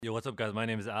Yo, what's up, guys? My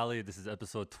name is Ali. This is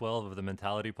episode 12 of the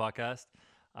Mentality Podcast.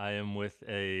 I am with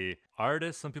a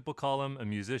artist. Some people call him a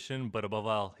musician, but above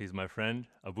all, he's my friend,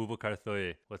 Abubakar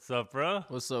Thoye. What's up, bro?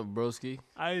 What's up, broski?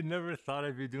 I never thought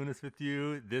I'd be doing this with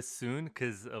you this soon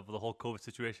because of the whole COVID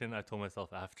situation. I told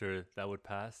myself after that would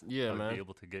pass, Yeah, I'd man. be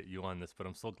able to get you on this, but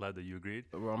I'm so glad that you agreed.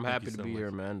 Well, I'm Thank happy you to so be here,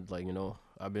 much. man. Like,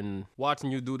 I've been watching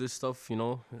you do this stuff,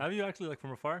 Have you actually, like,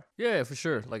 from afar? Yeah, for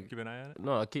sure. Like, Keep an eye on it?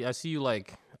 no, I see you,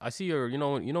 I see your,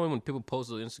 when people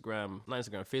post on Instagram, not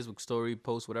Instagram, Facebook story,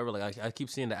 post, whatever, like, I keep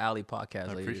seeing the Ali podcast.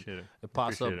 I Like, appreciate it. It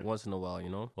pops Appreciate up it. once in a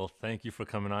while. Well, thank you for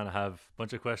coming on. I have a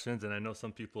bunch of questions, and I know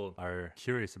some people are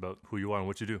curious about who you are and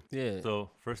what you do. Yeah. So,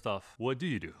 first off, what do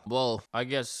you do? Well, I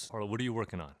guess Or what are you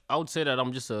working on? I would say that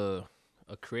I'm just a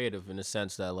creative in the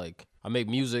sense that, like, I make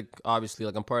music, obviously.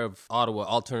 Like, I'm part of Ottawa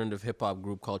alternative hip-hop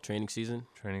group called Training Season.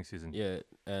 Training season. Yeah,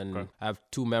 and Okay. I have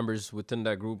two members within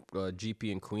that group,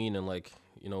 GP and Queen, and, like,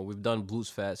 we've done Blues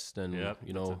Fest and, Yep.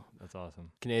 Mm, That's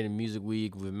awesome. Canadian Music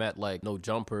Week. We've met, like, No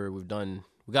Jumper. We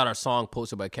got our song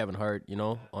posted by Kevin Hart,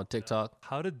 on TikTok.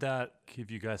 How did that give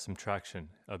you guys some traction?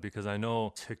 Because I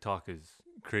know TikTok is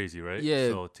crazy, right? Yeah.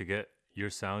 So to get your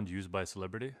sound used by a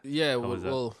celebrity? Yeah, was that?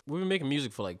 well, we've been making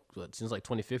music for, since,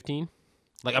 2015.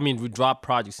 Like, I mean, we dropped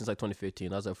projects since,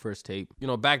 2015. That was our first tape.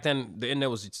 Back then, the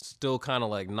internet was still kind of,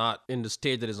 like, not in the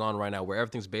stage that it's on right now, where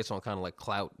everything's based on kind of, like,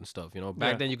 clout and stuff,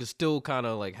 Back Yeah. then, you could still kind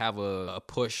of, like, have a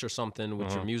push or something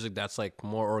with your music that's, like,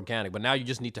 more organic. But now you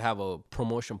just need to have a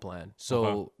promotion plan.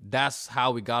 So that's how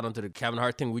we got onto the Kevin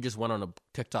Hart thing. We just went on a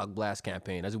TikTok blast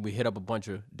campaign. As in, we hit up a bunch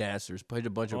of dancers, hit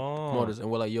a bunch of promoters, and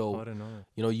we're like, yo, Oh, I didn't know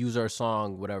that. use our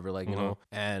song, whatever, like,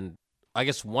 and I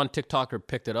guess one TikToker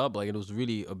picked it up, like, it was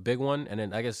really a big one, and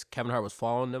then I guess Kevin Hart was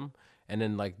following them, and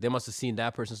then, like, they must have seen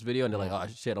that person's video, and they're like, oh,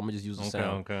 shit, I'm gonna just use the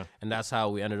sound. Okay. And that's how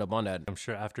we ended up on that. I'm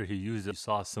sure after he used it, you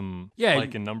saw some Yeah,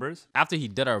 spike in numbers. After he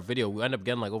did our video, we ended up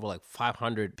getting, like, over, like,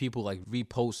 500 people, like,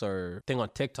 repost our thing on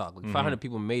TikTok. Like, 500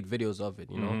 people made videos of it,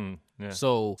 Yeah.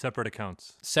 So Separate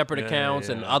accounts. separate Yeah, accounts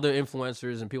and yeah. other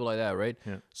influencers and people like that, right?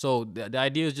 Yeah. So the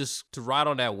idea is just to ride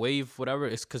on that wave, whatever.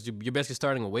 It's because you're basically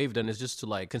starting a wave. Then it's just to,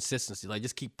 like, consistency, like,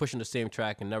 just keep pushing the same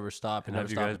track and never stop and Have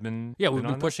never you stop. guys been? Yeah, we've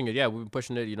on been it? pushing it. Yeah, we've been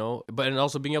pushing it, But and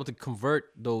also being able to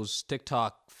convert those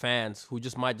TikTok fans who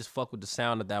just might just fuck with the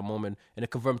sound at that moment and to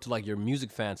convert them to, like, your music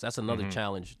fans. That's another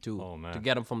challenge too. Oh, man. To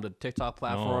get them from the TikTok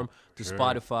platform to sure.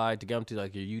 Spotify, to get them to,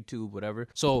 like, your YouTube, whatever.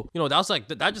 So that was like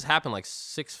that just happened like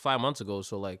 5 months ago.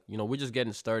 So, like, we're just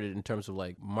getting started in terms of,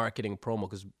 like, marketing promo,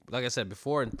 because, like I said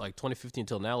before, in, like, 2015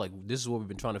 till now, like, this is what we've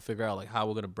been trying to figure out, like, how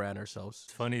we're gonna brand ourselves.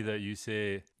 It's funny that you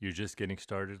say you're just getting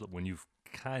started when you've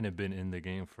kind of been in the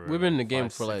game for. We've been in the game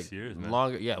 5, for 6 like years, man.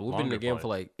 longer. Yeah, we've been in the Longer, game for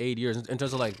probably. like 8 years in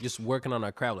terms of, like, just working on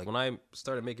our craft. Like, when I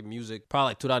started making music, probably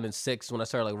like 2006, when I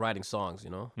started, like, writing songs.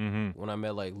 When I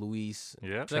met, like, Luis.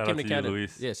 Yeah. 'Cause I Shout came out to to you, Canada.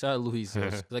 Luis. Yeah, shout out Luis.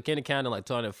 Yes. 'Cause I came to Canada in, like,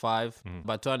 2005.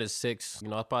 By 2006, I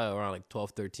was probably around, like,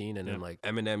 12, 13, and then, like,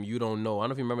 Eminem, You Don't Know. I don't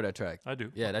know if you remember that track. I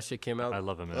do. Yeah, that shit came out. I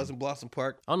love him, That was man. in Blossom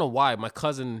Park. I don't know why. My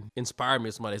cousin inspired me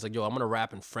with somebody. He's like, yo, I'm gonna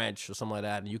rap in French or something like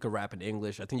that, and you can rap in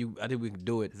English. I think we can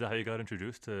do it. Is that how you got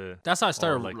introduced to? That's how I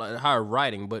started like, how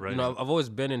writing, but writing. I've always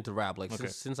been into rap. Like, Okay.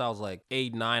 since I was like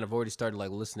 8, 9, I've already started, like,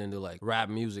 listening to, like, rap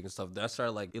music and stuff. I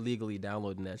started, like, illegally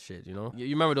downloading that shit. You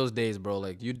remember those days, bro?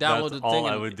 Like, you download That's the all thing.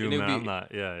 I and- would do, and man. it'd I'm be, not.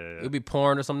 Yeah. It'd be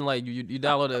porn or something. Like, you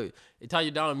download it's how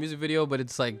you download a music video, but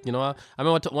it's like, I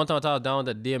remember one time I thought I downloaded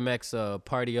that DMX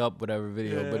Party Up whatever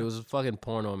video, but it was fucking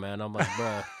porno, man. I'm like,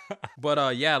 bruh.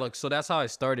 But yeah, like, so that's how I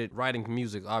started writing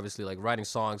music. Obviously, like, writing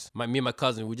songs. Me and my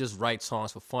cousin, we just write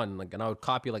songs for fun, like, and I would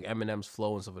copy, like, Eminem's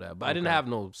flow and stuff like that. But I didn't have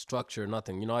no structure,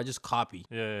 nothing. I just copy.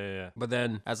 Yeah. But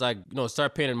then as I,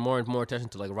 start paying more and more attention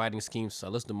to, like, writing schemes, I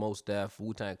listened to Mos Def,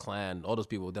 Wu-Tang Clan, all those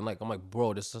people. Then, like, I'm like,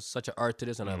 bro, there's such an art to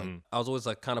this. And I was always,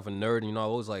 like, kind of a nerd, I was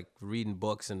always, like, reading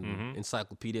books and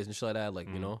encyclopedias and shit like that. Like,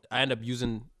 I end up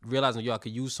realizing, I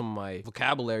could use some of my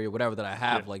vocabulary or whatever that I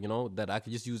have, like, that I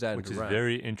could just use that Which into is rhyme.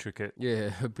 very intricate.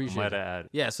 Yeah, appreciate Might it. I add.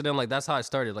 Yeah, so then, like, that's how I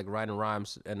started, like, writing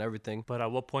rhymes and everything. But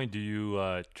at what point do you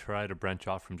try to branch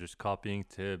off from just copying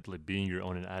to, like, being your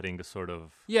own and adding a sort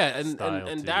of Yeah, and style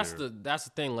and to that's your- the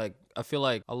thing. Like, I feel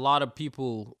like a lot of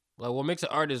people, like, what makes an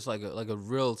artist like a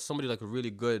real somebody, like, a really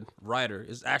good writer,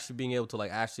 is actually being able to,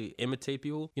 like, actually imitate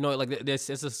people. Like, there's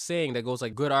it's a saying that goes,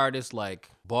 like, good artists, like,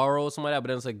 borrow or something like that, but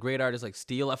then it's like great artists, like,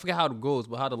 steal. I forget how it goes,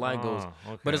 but how the line goes.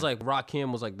 okay. But it's like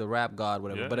Rakim was, like, the rap god,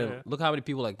 whatever. Yeah, but then yeah. look how many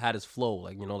people, like, had his flow,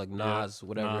 like, like Nas,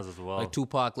 whatever. Nas as well. Like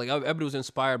Tupac, like, everybody was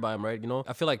inspired by him, right?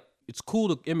 I feel like it's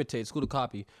cool to imitate, it's cool to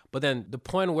copy, but then the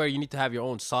point where you need to have your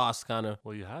own sauce, kind of.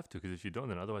 Well, you have to, because if you don't,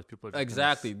 then otherwise people are just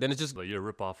Exactly. Then it's just like you're a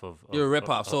rip-off of you're a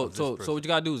rip-off. So this what person. you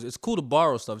gotta do is, it's cool to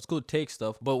borrow stuff, it's cool to take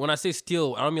stuff, but when I say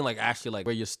steal, I don't mean like actually like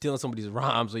where you're stealing somebody's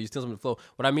rhymes or you're stealing somebody's flow.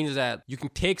 What I mean is that you can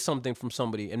take something from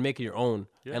somebody and make it your own,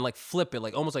 and like flip it,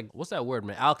 like almost like, what's that word,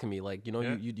 man? Alchemy. Like, you know,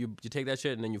 you take that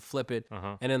shit and then you flip it,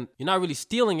 and then you're not really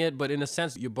stealing it, but in a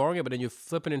sense you're borrowing it, but then you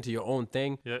flip it into your own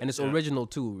thing, and it's original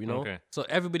too, you know. Okay. So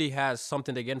everybody has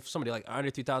something to get. Somebody like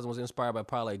Andre 3000 was inspired by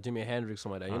probably like Jimi Hendrix,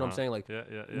 something like that. You know what I'm saying? Like,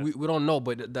 we don't know,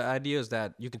 but the idea is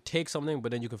that you can take something,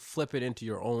 but then you can flip it into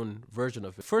your own version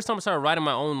of it. First time I started writing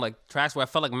my own like tracks where I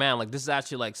felt like, man, like this is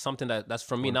actually like something that's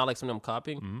from me, not like something I'm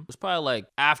copying. It was probably like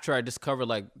after I discovered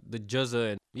like the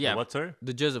Jizza and What's her?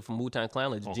 the Jizza from Wu-Tang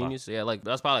Clan, like the Genius. Yeah, like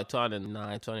that's probably like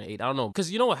 2009, 2008. I don't know,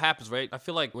 because you know what happens, right? I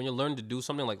feel like when you learn to do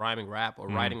something like rhyming rap or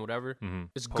writing whatever,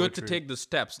 it's good to take the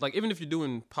steps. Like even if you're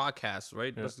doing podcasts,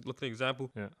 right? Let's look at an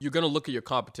example. You're gonna look at your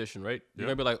competition, right? You're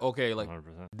gonna be like, okay, like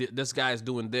this guy's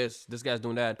doing this guy's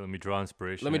doing that. Let me draw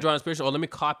inspiration. Or let me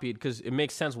copy it, because it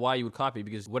makes sense why you would copy it,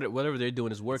 because whatever they're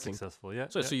doing is working. Successful,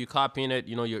 So you're copying it,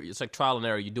 you know, it's like trial and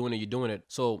error. You're doing it.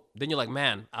 So then you're like,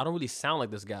 man, I don't really sound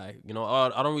like this guy, you know,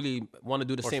 or I don't really want to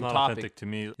do the same it's not topic. authentic to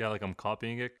me. Yeah, like I'm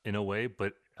copying it in a way,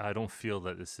 but I don't feel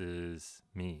that this is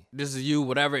me. This is you,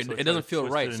 whatever. So It doesn't feel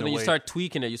right. So then you way. start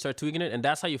tweaking it, and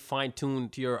that's how you fine tune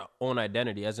to your own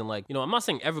identity. As in, like, you know, I'm not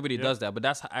saying everybody does that, but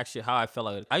that's actually how I felt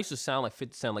like it. I used to sound like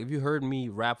 50 Cent. Like, if you heard me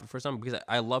rap for the first time, because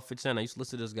I love 50 Cent, I used to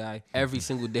listen to this guy every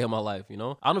single day of my life, you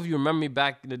know? I don't know if you remember me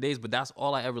back in the days, but that's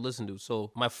all I ever listened to.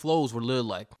 So my flows were literally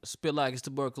like, spit like it's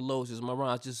tuberculosis, my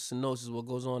rhymes just cynosis, what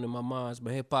goes on in my mind,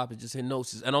 my hip hop is just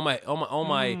hypnosis. And all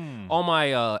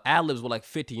my ad libs were like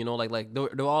 50, you know, like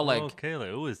they're all like, okay, like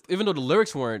it was. even though the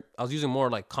lyrics weren't, I was using more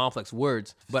like complex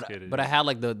words, but I had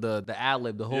like the ad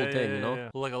lib, the whole thing, you know. Yeah.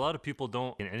 Well, like a lot of people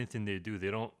don't, in anything they do,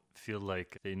 they don't feel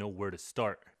like they know where to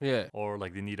start. Yeah. Or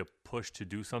like they need a push to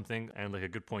do something. And like a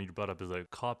good point you brought up is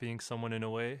like copying someone in a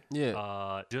way.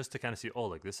 Yeah. Just to kind of see, oh,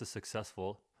 like this is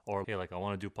successful. Or hey, like I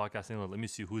want to do podcasting. Like, let me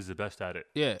see who's the best at it.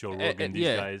 Yeah. Joe Rogan,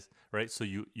 these guys, right? So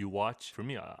you watch. For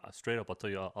me, straight up, I'll tell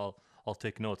you, I'll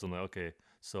take notes. I'm like, okay.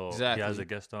 So he has a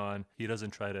guest on. He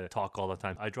doesn't try to talk all the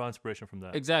time. I draw inspiration from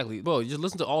that. Exactly. Bro, you just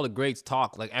listen to all the greats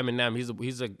talk. Like Eminem,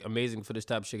 he's like amazing for this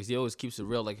type of shit, because he always keeps it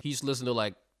real. Like he used to listen to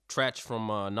like Tretch from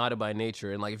Naughty by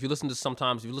Nature, and like if you listen to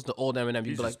old Eminem,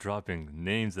 you'd be like dropping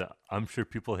names that I'm sure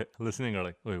people listening are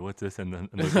like, wait, what's this? And then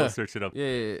they go search it up.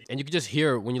 Yeah. And you can just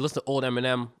hear when you listen to old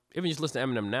Eminem. Even just listen to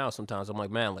Eminem now, sometimes I'm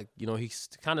like, man, like, you know, he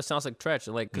kind of sounds like Tretch,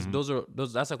 and like,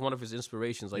 because that's like one of his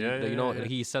inspirations, like, you know,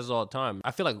 he says it all the time.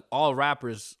 I feel like all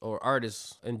rappers or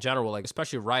artists in general, like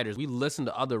especially writers, we listen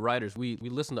to other writers, we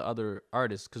listen to other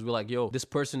artists, because we're like, yo, this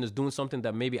person is doing something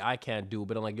that maybe I can't do,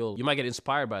 but I'm like, yo, you might get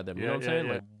inspired by them. You know what I'm saying?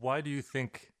 Like, why do you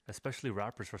think, especially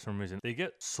rappers, for some reason, they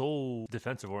get so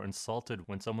defensive or insulted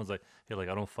when someone's like, hey, like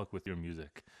I don't fuck with your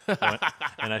music?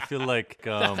 And I feel like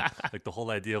the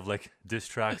whole idea of like diss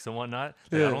tracks and whatnot,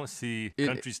 like, I don't see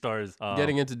country stars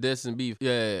getting into diss and beef.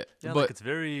 Yeah, but like it's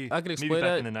very, I can explain maybe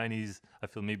back that. in the 90s, I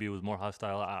feel maybe it was more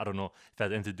hostile. I don't know if it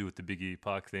had anything to do with the Biggie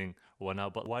Pac thing or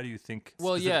whatnot, but why do you think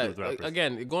with rappers?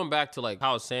 Again, going back to like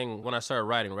how I was saying when I started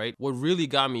writing, right? What really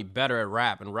got me better at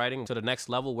rap and writing to the next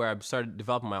level, where I started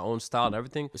developing my own style and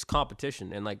everything, is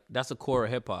competition. And like that's the core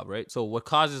of hip hop, right? So what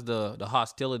causes the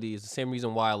hostility is the same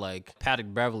reason why like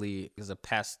Patrick Beverly is a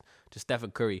pest to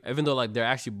Stephen Curry, even though like they're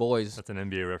actually boys. That's an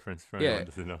NBA reference for anyone who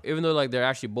doesn't know. Even though like they're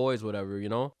actually boys, whatever, you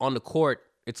know, on the court,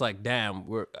 it's like, damn,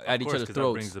 we're at each other's throats.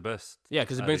 That brings the best. Yeah,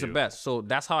 because it brings the best. So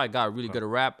that's how I got really good at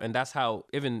rap. And that's how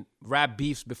even rap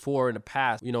beefs before in the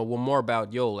past, you know, were more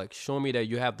about, yo, like, show me that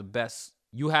you have the best.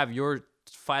 You have your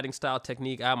fighting style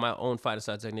technique. I have my own fighting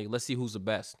style technique. Let's see who's the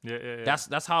best. Yeah.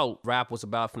 That's how rap was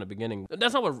about from the beginning.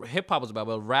 That's not what hip hop was about,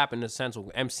 but rap in the sense of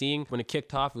MCing, when it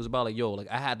kicked off, it was about like, yo, like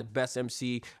I had the best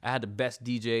MC, I had the best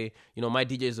DJ, you know, my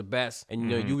DJ is the best. And you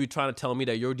know, you were trying to tell me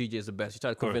that your DJ is the best. You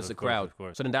tried to convince the crowd.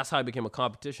 So then that's how it became a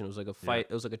competition. It was like a fight,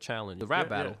 it was like a challenge. The rap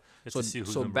battle.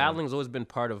 So battling has always been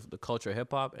part of the culture of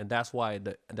hip hop, and that's why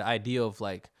the idea of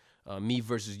like me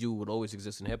versus you would always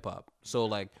exist in hip hop. So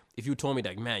like if you told me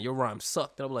like, man, your rhymes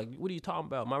suck, then I'm like, what are you talking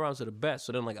about? My rhymes are the best.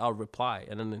 So then like I'll reply,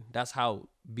 and then that's how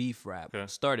beef rap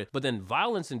started. But then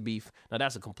violence and beef, now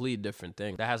that's a completely different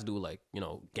thing. That has to do with like, you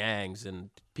know, gangs and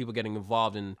people getting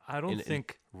involved in. I don't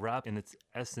think rap in its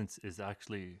essence is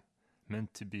actually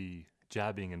meant to be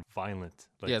jabbing and violent.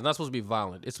 Like, Yeah, it's not supposed to be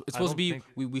violent. It's I supposed to don't be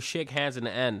think- we shake hands in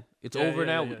the end. It's Yeah, over yeah,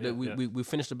 now. yeah, yeah, We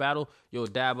finished the battle. Yo,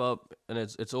 dab up, and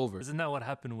it's over. Isn't that what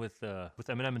happened with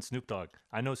Eminem and Snoop Dogg?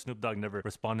 I know Snoop Dogg never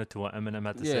responded to what Eminem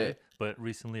had to Yeah. say, but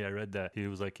recently I read that he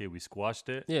was like, "Hey, we squashed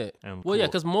it." Yeah. And Well, yeah, cool.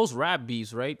 because most rap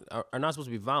beefs, right, are not supposed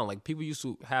to be violent. Like, people used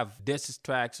to have diss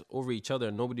tracks over each other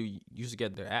and nobody used to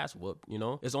get their ass whooped, you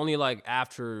know? It's only like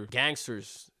after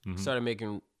gangsters started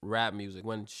making rap music,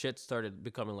 when shit started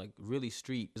becoming like really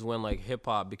street, is when like hip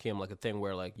hop became like a thing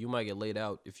where like you might get laid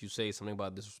out if you say something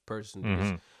about this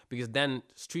person. Because then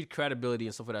street credibility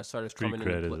and stuff like that started coming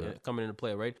into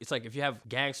play, right? It's like if you have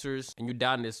gangsters and you're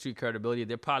down in their street credibility,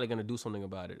 they're probably gonna do something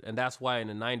about it. And that's why in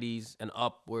the 90s and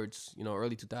upwards, you know,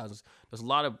 early 2000s, there's a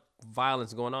lot of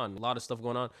violence going on, a lot of stuff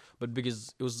going on. But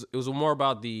because it was more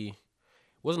about it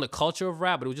wasn't the culture of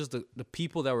rap, but it was just the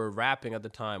people that were rapping at the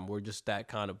time were just that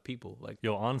kind of people. Like,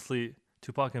 Yo, honestly,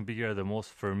 Tupac and Biggie are the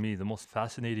most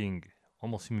fascinating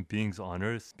almost human beings on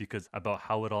earth, because about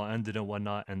how it all ended and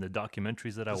whatnot, and the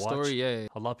documentaries that I watched, story, yeah.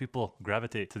 a lot of people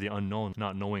gravitate to the unknown,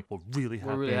 not knowing what really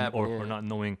happened, happened, or not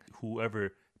knowing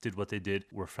whoever did what they did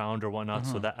were found or whatnot.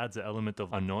 So that adds an element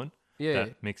of unknown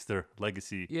that makes their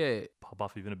legacy pop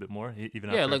off even a bit more, even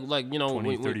after like you know 20,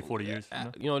 when, 30, 40 years.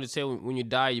 you know, they say when you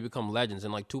die you become legends,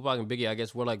 and like Tupac and Biggie, I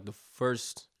guess, were like the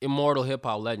first immortal hip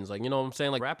hop legends. Like, you know what I'm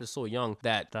saying? Like, rap is so young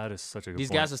that is such a good these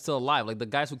point. guys are still alive. Like, the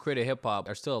guys who created hip hop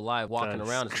are still alive, walking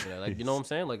around and shit. Like, you know what I'm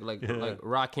saying? Like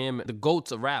Rakim, the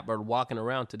goats of rap are walking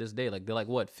around to this day. Like, they're like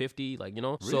what, 50? Like, you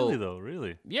know? Really though,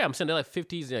 really? Yeah, I'm saying they're like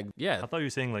 50s. Like, yeah. I thought you were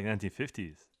saying like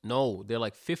 1950s. No, they're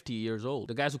like 50 years old.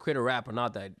 The guys who created rap are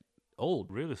not that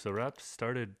old. Really? So rap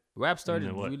started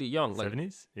Really young. Like,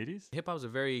 70s, 80s? hip hop is a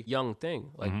very young thing.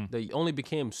 Like, they only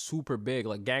became super big.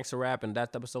 Like, gangster rap and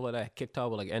that type of stuff like that kicked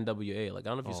off with like NWA. Like, I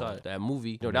don't know if you saw that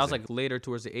movie. You know, that was like later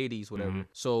towards the 80s, whatever.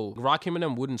 So Rakim and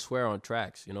them wouldn't swear on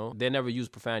tracks, you know? They never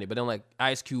used profanity. But then like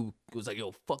Ice Cube was like,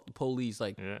 yo, fuck the police.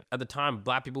 Like, at the time,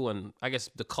 black people, and I guess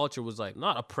the culture was like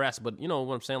not oppressed, but you know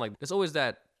what I'm saying? Like, there's always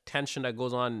that tension that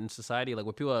goes on in society, like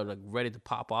where people are like ready to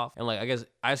pop off, and like I guess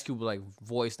Ice Cube would like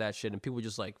voice that shit, and people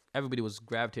just like, everybody was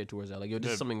gravitated towards that, like, yo,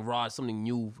 this is something raw, something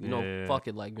new, you know, fuck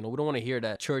it, like, you know, we don't want to hear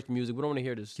that church music, we don't want to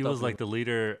hear this. He was like the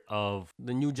leader of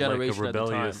the new generation like a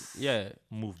rebellious at the time.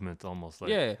 Movement, almost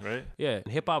like, right? And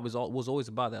hip hop was always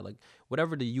about that, like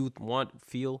whatever the youth want,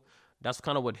 feel. That's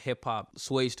kind of what hip hop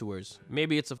sways towards.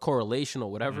 Maybe it's a correlation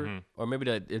or whatever, or maybe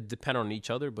that it depend on each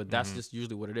other, but that's just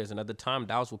usually what it is. And at the time,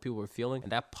 that was what people were feeling,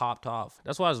 and that popped off.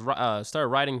 That's why I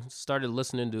started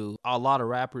listening to a lot of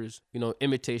rappers, you know,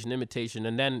 imitation,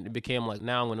 and then it became like,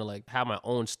 now I'm gonna like have my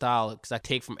own style, because I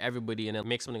take from everybody and then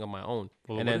make something of my own.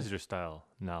 Well, and what is your style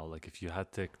now? Like, if you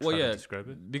had to try to describe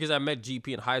it? Because I met GP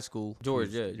in high school.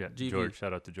 George, GP. George,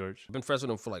 shout out to George. I've been friends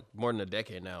with him for like more than a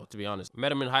decade now, to be honest.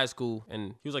 Met him in high school,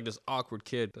 and he was like this awkward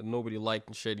kid that nobody liked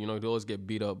and shit. You know, he'd always get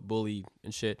beat up, bullied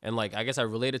and shit. And like, I guess I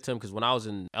related to him because when I was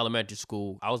in elementary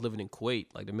school, I was living in Kuwait,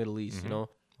 like the Middle East, you know?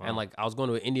 Wow. And like, I was going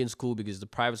to an Indian school because the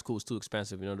private school was too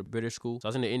expensive, you know, the British school. So I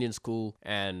was in the Indian school,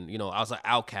 and, you know, I was an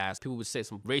outcast. People would say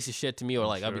some racist shit to me, or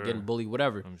like, I'd be getting bullied,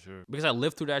 whatever. I'm sure. Because I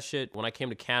lived through that shit when I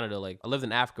came to Canada. Like, I lived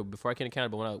in Africa before I came to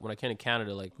Canada, but when I came to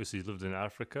Canada, like... Wait, so you lived in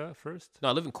Africa first? No,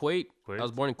 I lived in Kuwait. I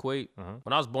was born in Kuwait.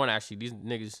 When I was born, actually, these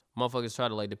motherfuckers tried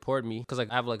to like deport me because like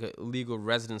I have like a legal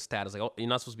resident status. Like, oh, you're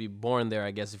not supposed to be born there,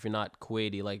 I guess, if you're not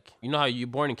Kuwaiti. Like, you know how you're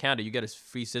born in Canada, you get a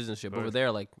free citizenship. Over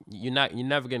there, like, you're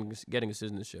never getting a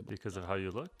citizenship because of how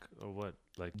you look, or what?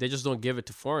 Like, they just don't give it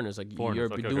to foreigners. Like, you're a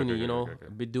biduni, you know,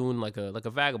 bidun, like a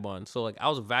vagabond. So like, I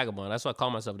was a vagabond. That's why I call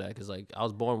myself that, because like I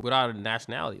was born without a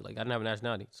nationality. Like, I didn't have a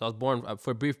nationality. So I was born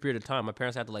for a brief period of time. My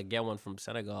parents had to like get one from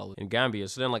Senegal and Gambia.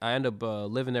 So then like I ended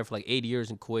up living there for like 8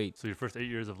 years in Kuwait. So your first 8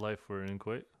 years of life were in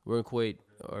Kuwait? We're in Kuwait,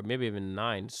 or maybe even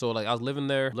 9. So like I was living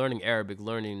there, learning Arabic,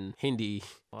 learning Hindi.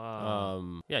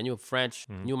 Wow. Yeah, I knew French,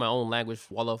 knew my own language,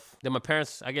 Wolof. Then my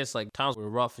parents, I guess like times were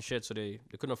rough and shit, so they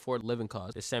couldn't afford living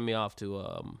costs. They sent me off to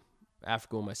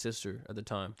Africa with my sister at the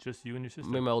time. Just you and your sister?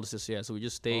 Me and my older sister, yeah. So we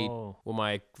just stayed with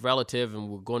my relative, and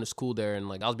we're going to school there. And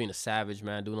like I was being a savage,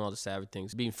 man, doing all the savage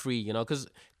things, being free, you know, because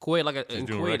Kuwait, like in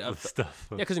Kuwait, stuff.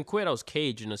 Yeah, because in Kuwait I was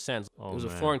caged in a sense. It was a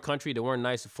foreign country. They weren't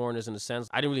nice to foreigners in a sense.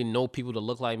 I didn't really know people that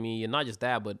looked like me, and not just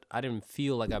that, but I didn't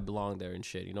feel like I belonged there and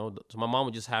shit, you know. So my mom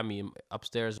would just have me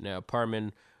upstairs in their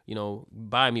apartment, you know,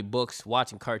 buying me books,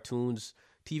 watching cartoons,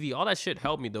 TV, all that shit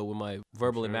helped me though with my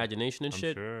verbal imagination and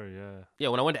shit. Sure, yeah. Yeah,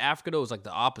 when I went to Africa though, it was like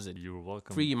the opposite. You were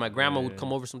welcome. Free. My grandma would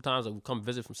come over sometimes. Like, would come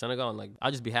visit from Senegal, and like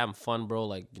I'd just be having fun, bro.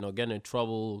 Like, you know, getting in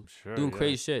trouble, doing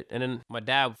crazy shit. And then my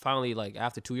dad finally, like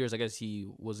after 2 years, I guess he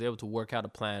was able to work out a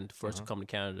plan for us to come to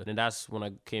Canada. And that's when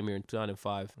I came here in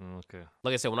 2005. Okay.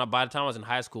 Like I said, by the time I was in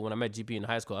high school, when I met GP in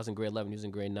high school, I was in grade 11, he was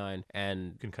in grade 9,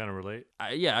 and you can kind of relate.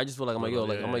 I just feel like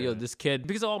yo, this kid,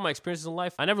 because of all my experiences in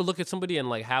life, I never look at somebody and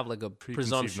like have like a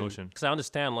presumption, because I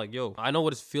understand like, yo, I know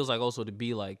what it feels like also to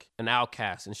be like an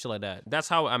outcast and shit like that. That's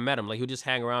how I met him. Like he would just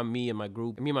hang around me and my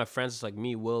group, me and my friends, like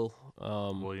me, Will,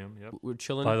 William. Yep. We're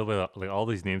chilling. By the way, like all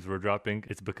these names we're dropping,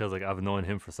 it's because like I've known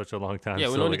him for such a long time. Yeah,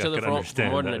 we've known each other for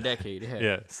more than a decade. Yeah.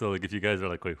 Yeah. So like if you guys are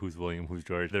like, wait, who's William? Who's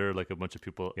George? There are like a bunch of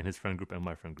people in his friend group and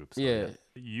my friend group. So, yeah.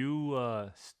 You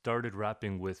started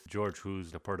rapping with George,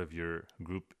 who's a part of your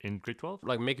group in grade 12?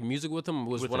 Like making music with him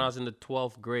was when I was in the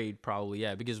 12th grade, probably.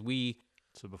 Yeah, because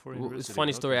so before it's a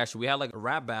funny story actually. We had like a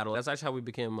rap battle. That's actually how we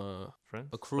became friends?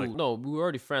 A crew. Like, no, we were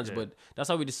already friends, but that's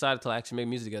how we decided to actually make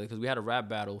music together, because we had a rap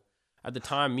battle. At the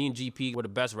time, me and GP were the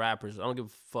best rappers. I don't give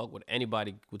a fuck what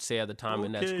anybody would say at the time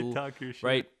in that school. Talk your shit.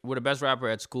 Right? We're the best rapper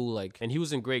at school. Like, and he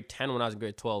was in grade 10 when I was in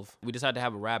grade 12. We decided to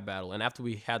have a rap battle. And after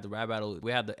we had the rap battle,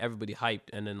 we had everybody hyped.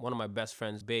 And then one of my best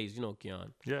friends, Baze, you know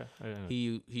Keon. Yeah.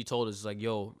 He told us, like,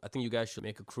 yo, I think you guys should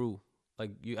make a crew.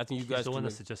 Like, I think you guys. He's the one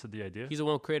that suggested the idea. He's the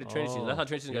one who created Trinity Season. That's how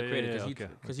Trinity Season got created.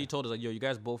 Because he told us, like, yo, you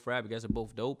guys both rap. You guys are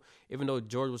both dope. Even though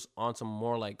George was on some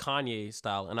more like Kanye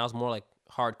style, and I was more like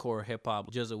hardcore hip hop,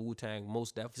 just a Wu-Tang,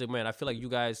 most definitely. He's like, man, I feel like you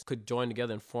guys could join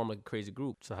together and form like a crazy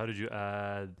group. So how did you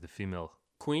add the female?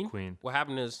 Queen. What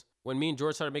happened is, when me and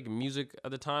George started making music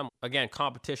at the time, again,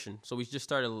 competition. So we just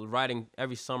started writing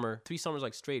every summer, 3 summers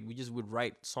like straight. We just would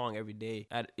write song every day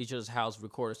at each other's house,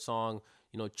 record a song,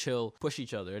 you know, chill, push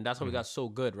each other. And that's how we got so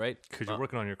good, right? Because you're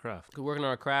working on your craft. Working on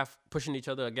our craft, pushing each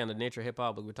other. Again, the nature of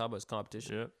hip-hop, like we talk about, is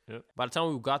competition. Yep. By the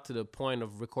time we got to the point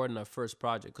of recording our first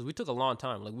project, because we took a long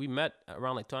time. Like, we met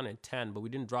around like 2010, but we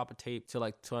didn't drop a tape till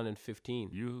like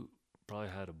 2015. You probably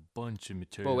had a bunch of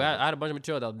material. Bro, I had a bunch of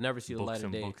material that would never see the light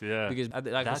of day. Books, yeah. Because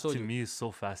that to me is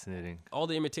so fascinating. All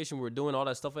the imitation we were doing, all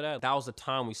that stuff like that was the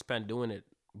time we spent doing it.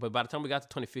 But by the time we got to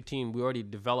 2015, we already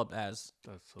developed as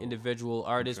individual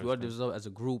artists. We already developed as a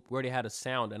group. We already had a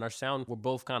sound. And our sound, we're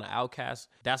both kind of outcasts.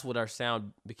 That's what our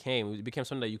sound became. It became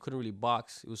something that you couldn't really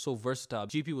box. It was so versatile.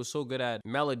 GP was so good at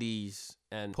melodies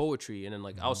and poetry. And then,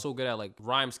 like, I was so good at, like,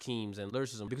 rhyme schemes and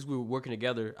lyricism. Because we were working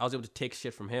together, I was able to take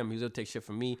shit from him. He was able to take shit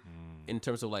from me in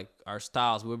terms of, like, our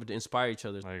styles. We were able to inspire each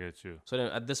other. I get you. So then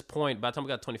at this point, by the time we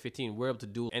got to 2015, we were able to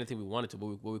do anything we wanted to.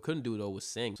 But what we couldn't do, though, was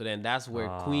sing. So then that's where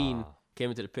Queen came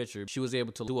into the picture. She was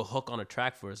able to do a hook on a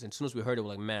track for us. And as soon as we heard it, we're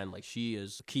like, man, like, she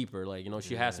is a keeper. Like, you know,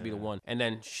 she has to be the one. And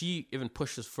then she even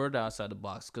pushed us further outside the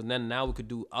box, because then now we could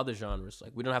do other genres.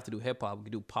 Like, we don't have to do hip hop. We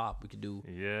could do pop. We could do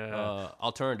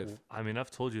alternative. I mean,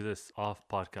 I've told you this off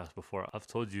podcast before. I've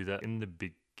told you that in the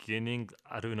beginning,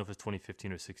 I don't even know if it's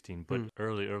 2015 or 16, but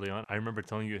early on, I remember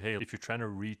telling you, hey, if you're trying to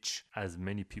reach as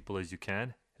many people as you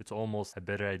can, it's almost a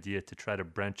better idea to try to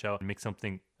branch out and make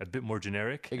something a bit more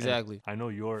generic. Exactly. And I know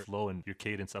your flow and your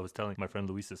cadence. I was telling my friend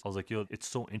Luisis, I was like, yo, it's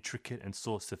so intricate and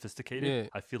so sophisticated. Yeah.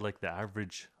 I feel like the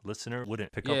average listener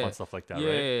wouldn't pick up on stuff like that,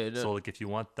 right? Yeah. So like if you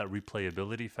want that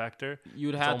replayability factor,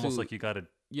 you'd it's have almost to, like you got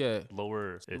to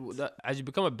lower it. As you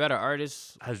become a better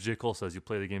artist. As J. Cole says, you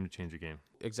play the game to change the game.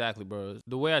 Exactly, bro.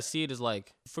 The way I see it is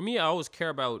like, for me, I always care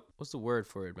about, what's the word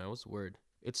for it, man? What's the word?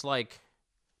 It's like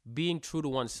being true to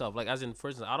oneself. Like, as in, for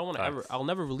instance, I don't want to I'll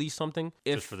never release something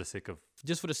just for the sake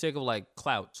of like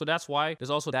clout. So that's why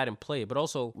there's also that in play. But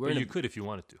also, you could if you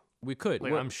wanted to. We could.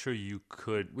 Like, I'm sure you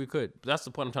could. We could. That's the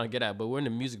point I'm trying to get at. But we're in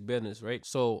the music business, right?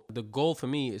 So the goal for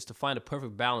me is to find a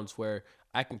perfect balance where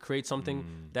I can create something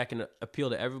that can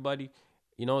appeal to everybody,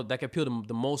 you know, that can appeal to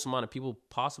the most amount of people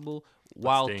possible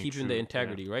while keeping the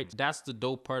integrity, right? That's the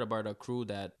dope part about our crew,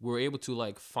 that we're able to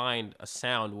like find a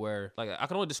sound where, like, I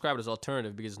can only describe it as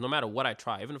alternative, because no matter what I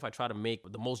try, even if I try to make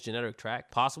the most generic track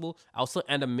possible, I'll still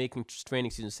end up making Training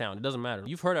Season sound. It doesn't matter.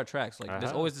 You've heard our tracks. Like,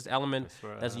 there's always this element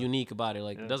that's unique about it.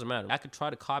 Like, it doesn't matter. I could try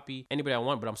to copy anybody I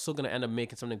want, but I'm still going to end up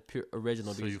making something pure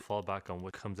original. So you fall back on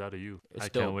what comes out of you. I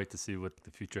can't wait to see what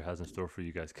the future has in store for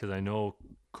you guys, because I know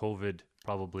COVID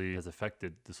probably has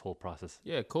affected this whole process.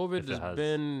 Yeah, COVID has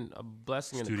been a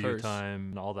blessing and a curse. Studio time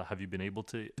and all that. Have you been able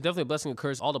to? Definitely a blessing and a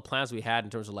curse. All the plans we had in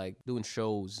terms of like doing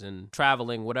shows and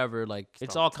traveling, whatever, like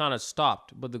it's all kind of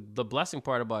stopped. But the blessing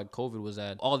part about COVID was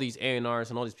that all these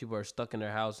A&Rs and all these people are stuck in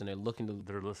their house and they're listening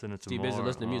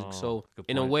to music. So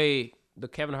in a way, the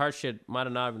Kevin Hart shit might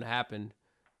have not even happened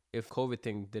if COVID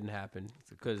thing didn't happen,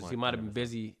 because he might have been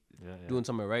busy doing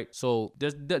something right. So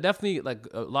there's definitely like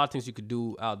a lot of things you could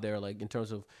do out there, like in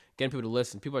terms of getting people to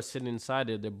listen. People are sitting inside,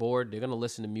 they're bored, they're gonna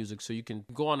listen to music, so you can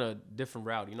go on a different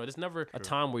route. You know, there's never a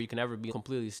time where you can ever be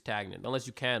completely stagnant unless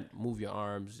you can't move your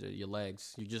arms, your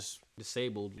legs. You're just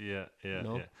disabled. Yeah.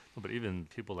 No, but even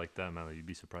people like that, man, like, you'd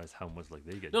be surprised how much like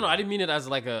they get. No, I didn't mean it as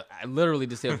like I literally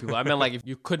disabled people. I meant like if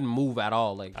you couldn't move at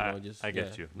all, like you know, just I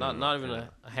get you. Not even a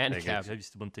handicap. Have you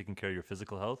still been taking care of your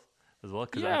physical health as well?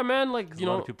 Yeah, man. Like you a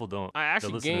know, lot of people don't. I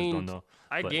actually gained. Don't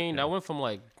know, I went from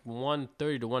like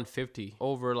 130 to 150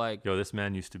 over like. Yo, this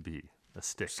man used to be a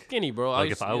stick. Skinny, bro.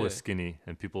 Like if I was skinny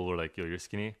and people were like, "Yo, you're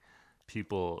skinny,"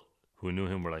 people who knew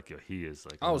him were like, "Yo, he is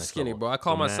like." I was skinny, bro. I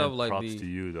call myself like props to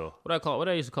you though. What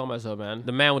I used to call myself, man?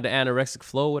 The man with the anorexic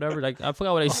flow, whatever. Like I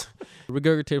forgot what I used.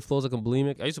 Regurgitated flows like a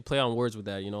bulimic. I used to play on words with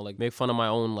that, you know, like make fun of my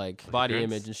own like body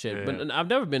image and shit. Yeah. But I've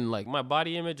never been like my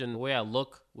body image and the way I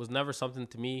look was never something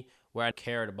to me where I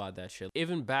cared about that shit.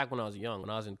 Even back when I was young, when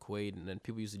I was in Kuwait and then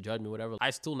people used to judge me, whatever, I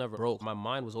still never broke. My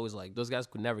mind was always like, those guys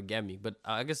could never get me. But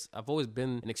I guess I've always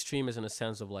been an extremist in a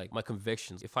sense of like my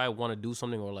convictions. If I want to do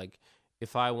something or like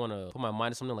if I want to put my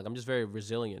mind to something, like I'm just very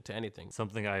resilient to anything.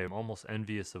 Something I am almost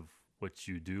envious of what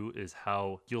you do is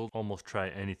how you'll almost try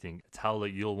anything. It's how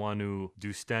like you'll want to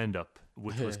do stand-up,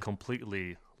 which was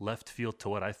completely left field to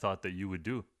what I thought that you would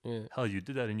do. Yeah. Hell, you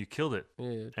did that and you killed it.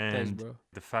 Yeah, and thanks, bro.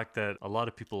 The fact that a lot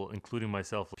of people, including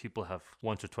myself, people have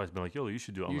once or twice been like, "Yo, you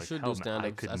should do it." I'm You like, should hell, do man, stand-up.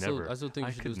 I could I never. still think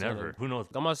you should do never. stand-up. Who knows?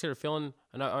 I'm out here feeling,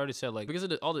 and I already said like because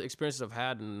of all the experiences I've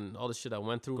had and all the shit I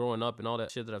went through growing up and all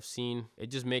that shit that I've seen, it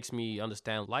just makes me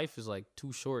understand life is like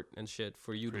too short and shit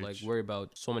for you to like worry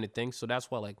about so many things. So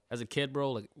that's why like as a kid,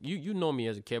 bro, like you know me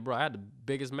as a kid, bro, I had the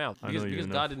biggest mouth because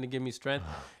God didn't give me strength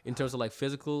in terms of like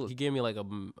physical. He gave me like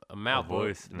a mouth,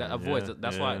 voice, a voice.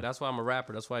 That's why I'm a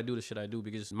rapper. That's why I do the shit I do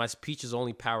because my speech is the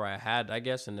only power I had, I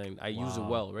guess, and then I use it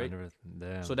well, right?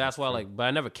 So that's why like, but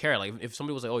I never cared. Like if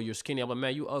somebody was like, "Oh, you're skinny," I'm like,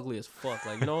 "Man, you ugly as fuck."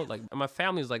 Like you know, like my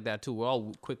family's like that too. We're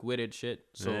all quick-witted shit.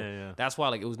 So that's why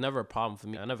like it was never a problem for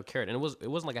me. I never cared, and it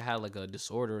wasn't like I had like a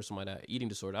disorder or something like that, eating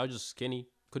disorder. I was just skinny,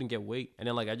 couldn't get weight, and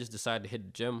then like I just decided to hit the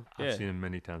gym. I've seen him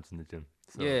many times in the gym.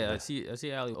 So, I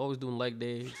see Ali always doing leg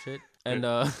day and shit, and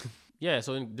yeah.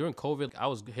 So during COVID, I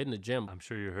was hitting the gym. I'm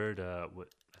sure you heard what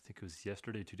I think it was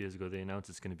yesterday, 2 days ago. They announced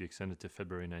it's going to be extended to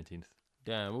February 19th.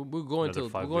 Damn, we're going to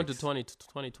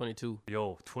 2022.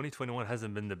 Yo, 2021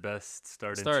 hasn't been the best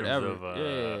start in terms ever.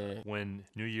 of when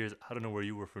New Year's. I don't know where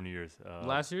you were for New Year's.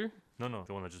 Last year? No,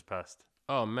 the one that just passed.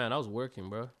 Oh man, I was working,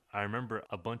 bro. I remember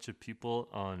a bunch of people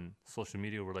on social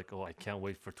media were like, "Oh, I can't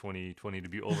wait for 2020 to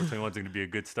be over. 21's going to be a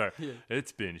good start."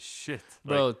 It's been shit,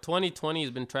 bro. Like, 2020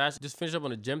 has been trash. Just finished up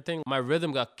on the gym thing. My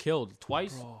rhythm got killed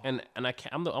twice, and I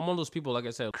can't. I'm one of those people, like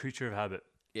I said, creature of habit.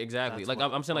 Exactly. That's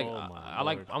like I'm saying,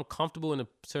 like Lord. I'm comfortable in a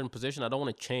certain position. I don't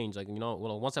want to change. Like you know,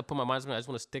 once I put my mind to something, I just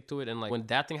want to stick to it. And like when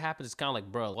that thing happens, it's kind of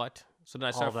like, bro, what? So then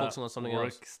I start focusing on something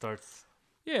else. Starts.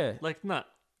 Yeah. Like not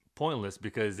pointless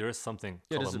because there is something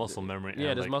called a muscle memory.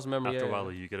 Yeah, there's muscle memory. After a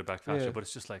while, you get it back faster. But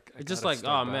it's just like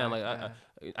oh man, like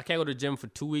I can't go to the gym for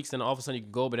 2 weeks, then all of a sudden you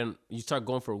can go, but then you start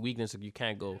going for a week, and it's like you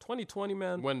can't go. 2020,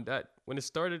 man, when it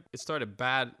started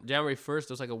bad. January 1st,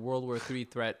 there was like a World War III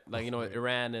threat, like you know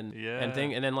Iran and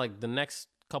thing, and then like the next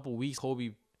couple weeks,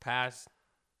 Kobe passed,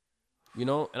 you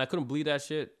know, and I couldn't believe that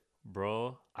shit.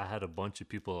 Bro, I had a bunch of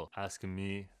people asking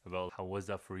me about how was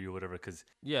that for you or whatever, because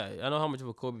yeah, I know how much of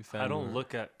a Kobe fan I don't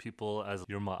look at people as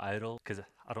you're my idol, because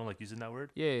I don't like using that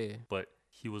word. Yeah. But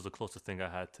he was the closest thing I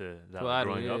had to that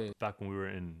idol, growing up, back when we were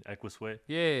in Equusway.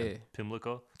 Yeah.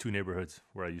 Pimlico, 2 neighborhoods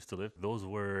where I used to live. Those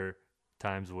were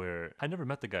times where I never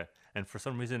met the guy. And for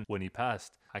some reason, when he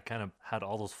passed, I kind of had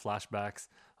all those flashbacks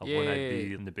of when I'd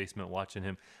be in the basement watching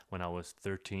him when I was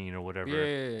 13 or whatever.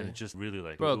 And it just really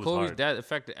like, bro, it was Kobe's hard. dad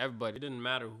affected everybody. It didn't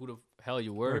matter who the hell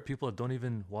you were. There are people that don't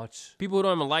even watch. People who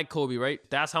don't even like Kobe, right?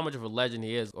 That's how much of a legend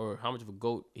he is, or how much of a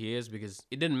GOAT he is, because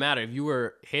it didn't matter if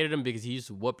you hated him because he used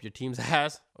to whoop your team's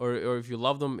ass, or if you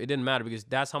loved him, it didn't matter because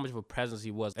that's how much of a presence he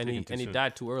was. And he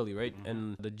died too early, right? Mm-hmm.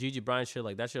 And the Gigi Bryant shit,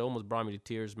 like that shit almost brought me to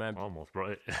tears, man. Almost,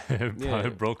 bro.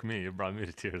 It broke me. It brought me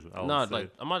to tears. No,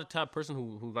 like I'm not the type of person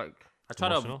who like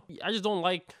I just don't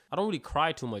like. I don't really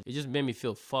cry too much. It just made me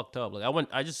feel fucked up. Like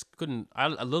I just couldn't. I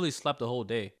literally slept the whole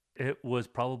day. It was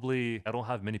probably, I don't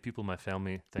have many people in my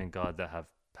family, thank God, that have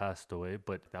passed away,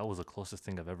 but that was the closest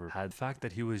thing I've ever had. The fact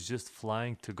that he was just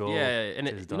flying to go. Yeah, and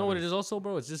you know what it is also,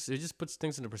 bro? It just puts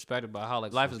things into perspective about how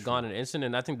like life is gone in an instant,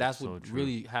 and I think that's what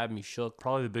really had me shook.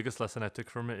 Probably the biggest lesson I took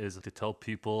from it is to tell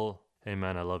people, "Hey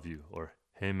man, I love you," or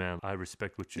 "Hey man, I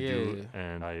respect what you do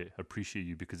and I appreciate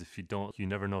you," because if you don't, you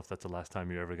never know if that's the last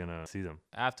time you're ever gonna see them.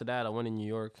 After that, I went in New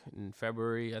York in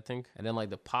February, I think, and then like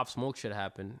the Pop Smoke shit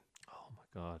happened. Oh my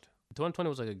God. 2020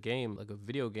 was like a game, like a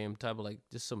video game type of like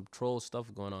just some troll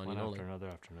stuff going on, One you know, after like another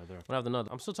after another. one after another.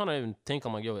 I'm still trying to even think.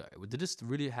 I'm like, yo, did this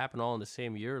really happen all in the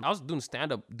same year? I was doing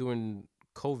stand up during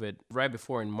COVID right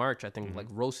before in March, I think, like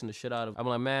roasting the shit out of. I'm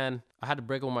like, man, I had to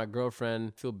break up with my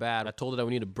girlfriend. Feel bad. I told her that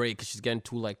we need a break because she's getting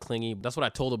too like clingy. That's what I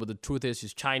told her. But the truth is,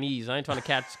 she's Chinese. I ain't trying to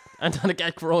catch. I ain't trying to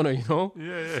catch corona, you know.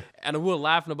 Yeah. And we were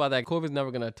laughing about that. COVID's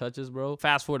never gonna touch us, bro.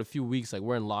 Fast forward a few weeks, like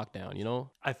we're in lockdown, you know.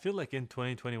 I feel like in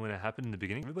 2020 when it happened in the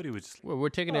beginning, everybody was just We're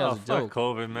taking it oh, as a fuck joke.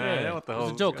 COVID, man. Yeah, What the it's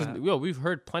hell? a joke because we've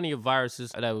heard plenty of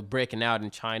viruses that were breaking out in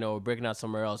China or breaking out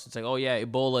somewhere else. It's like, oh yeah,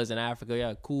 Ebola is in Africa.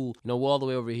 Yeah, cool. You know, we're all the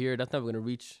way over here. That's never gonna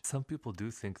reach. Some people do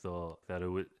think though that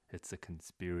it's a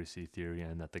conspiracy theory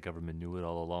and that the government knew it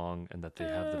all along and that they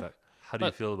have the back. How do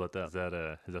you feel about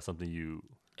that? Is that something you?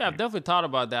 Yeah, I've definitely thought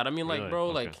about that. I mean, like, Really? bro,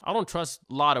 Okay. like, I don't trust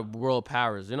a lot of world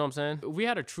powers. You know what I'm saying? If we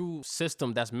had a true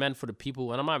system that's meant for the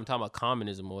people, and I'm not even talking about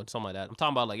communism or something like that. I'm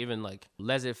talking about, like, even, like,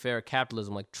 laissez-faire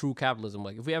capitalism, like, true capitalism.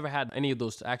 Like, if we ever had any of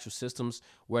those actual systems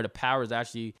where the power is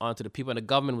actually onto the people and the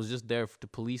government was just there to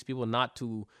police people, not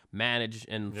to manage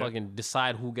and fucking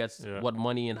decide who gets what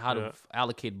money and how to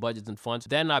allocate budgets and funds,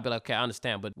 then I'd be like, okay, I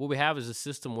understand. But what we have is a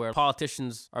system where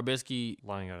politicians are basically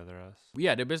Lying out of their ass.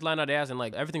 yeah, they're basically lying out their ass and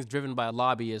like everything's driven by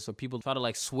lobbyists. So people try to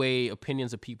like sway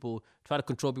opinions of people, try to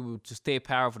control people to stay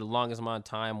power for the longest amount of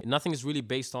time. Nothing is really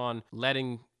based on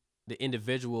letting the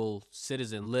individual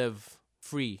citizen live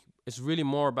free. It's really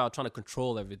more about trying to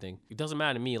control everything. It doesn't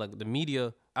matter to me. Like the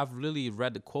media, I've really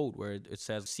read the quote where it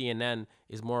says CNN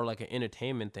is more like an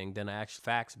entertainment thing than an actual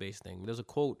facts-based thing. There's a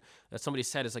quote that somebody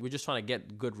said, it's like, we're just trying to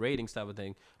get good ratings type of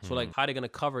thing. So like, how are they going to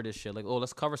cover this shit? Like, oh,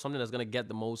 let's cover something that's going to get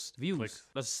the most views. Clicks.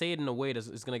 Let's say it in a way that's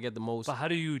going to get the most. But how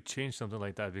do you change something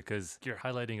like that? Because you're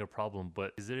highlighting a problem,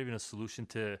 but is there even a solution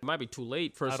to? It might be too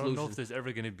late for a I solution. don't know if there's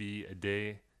ever going to be a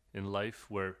day in life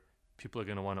where people are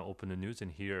going to want to open the news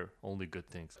and hear only good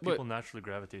things. People naturally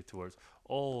gravitate towards,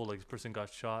 oh, like this person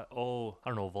got shot. Oh, I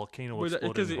don't know, volcano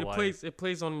exploded Because in Hawaii. it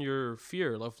plays on your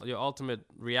fear, like your ultimate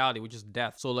reality, which is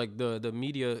death. So like the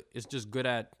media is just good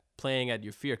at playing at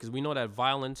your fear because we know that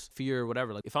violence, fear,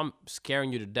 whatever. Like if I'm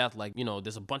scaring you to death, like you know,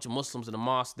 there's a bunch of Muslims in the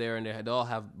mosque there and they all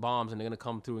have bombs and they're gonna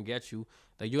come through and get you.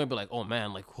 Like you're gonna be like, oh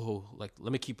man, like whoa, like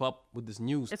let me keep up with this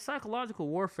news. It's psychological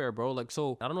warfare, bro. Like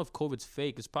so, I don't know if COVID's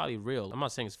fake. It's probably real. I'm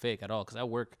not saying it's fake at all because I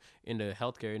work in the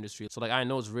healthcare industry. So like I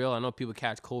know it's real. I know people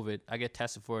catch COVID. I get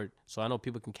tested for it, so I know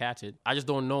people can catch it. I just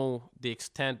don't know the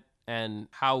extent and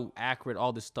how accurate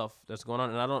all this stuff that's going on,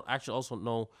 and I don't actually also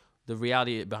know the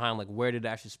reality behind like where did it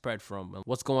actually spread from and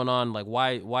what's going on, like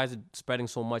why is it spreading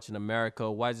so much in America,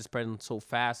 why is it spreading so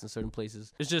fast in certain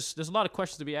places. It's just there's a lot of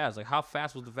questions to be asked, like how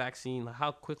fast was the vaccine, like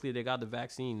how quickly they got the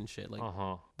vaccine and shit, like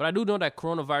but I do know that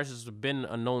coronavirus has been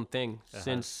a known thing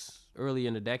since early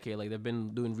in the decade. Like they've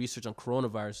been doing research on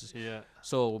coronaviruses,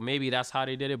 so maybe that's how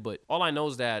they did it. But all I know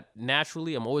is that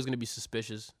naturally I'm always going to be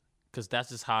suspicious because that's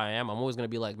just how I am. I'm always going to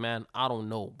be like, man, I don't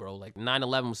know, bro. Like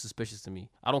 9/11 was suspicious to me.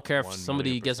 I don't care if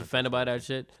somebody gets offended by that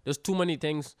shit. There's too many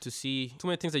things to see, too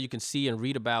many things that you can see and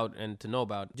read about and to know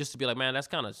about just to be like, man, that's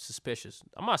kind of suspicious.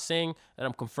 I'm not saying that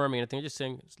I'm confirming anything. I'm just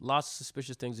saying lots of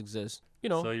suspicious things exist. You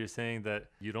know. So you're saying that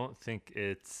you don't think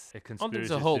it's a think conspiracy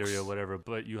it's a hoax. theory or whatever,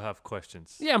 but you have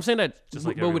questions. Yeah, I'm saying that. Just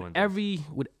like but with everyone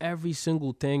with every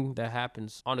single thing that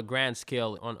happens on a grand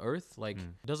scale on Earth, like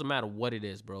it doesn't matter what it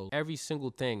is, bro. Every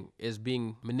single thing is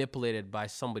being manipulated by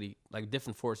somebody, like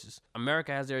different forces.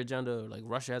 America has their agenda, like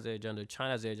Russia has their agenda,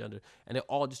 China has their agenda, and they're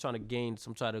all just trying to gain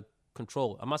some sort of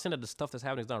control. I'm not saying that the stuff that's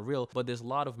happening is not real, but there's a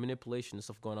lot of manipulation and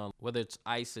stuff going on. Whether it's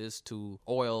ISIS to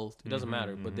oil, it doesn't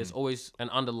matter. But there's always an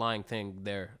underlying thing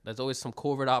there. There's always some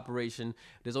covert operation.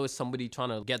 There's always somebody trying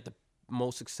to get the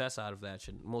most success out of that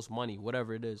shit, most money,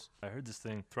 whatever it is. I heard this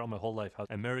thing throughout my whole life, how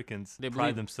Americans They pride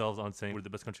believe- themselves on saying we're the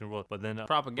best country in the world, but then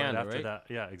Propaganda, after right? that,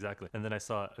 yeah, exactly. And then I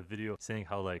saw a video saying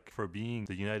how like for being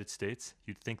the United States,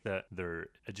 you'd think that their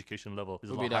education level is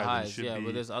a Would be lot the higher than it highest, should yeah. be.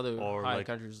 But there's other or high like,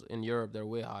 countries in Europe that are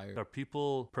way higher. are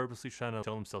people purposely trying to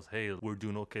tell themselves, hey, we're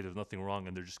doing okay, there's nothing wrong,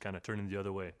 and they're just kind of turning the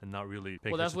other way and not really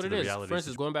paying Well, that's attention what to it the is. reality. For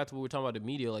instance, going back to what we were talking about the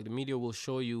media, like the media will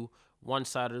show you one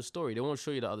side of the story. They won't show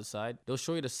you the other side. They'll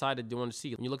show you the side that they want to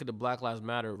see. When you look at the Black Lives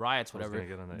Matter riots, whatever, gonna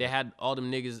get on that, they yeah. had all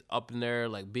them niggas up in there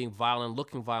like being violent,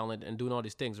 looking violent, and doing all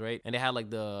these things, right? And they had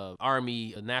like the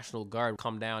army, National Guard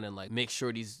come down and like make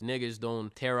sure these niggas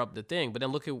don't tear up the thing. But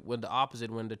then look at when the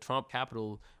opposite, when the Trump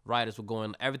Capitol rioters were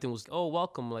going, everything was, oh,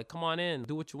 welcome, like come on in,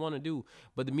 do what you want to do.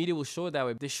 But the media will show it that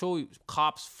way. They show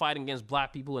cops fighting against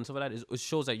black people and stuff like that. It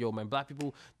shows that, yo, man, black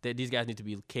people, that these guys need to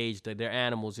be caged, that they're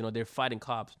animals, you know, they're fighting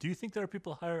cops. Do you think there are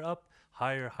people higher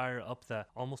up that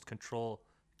almost control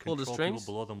pull the control strings.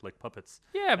 people below them like puppets.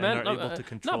 Yeah, And man. are able to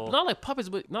control. Not like puppets,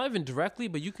 but not even directly,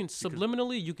 but you can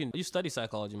subliminally. You study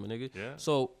psychology, my nigga. Yeah.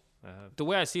 So I have. the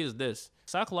way I see it is this: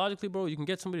 psychologically, bro, you can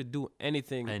get somebody to do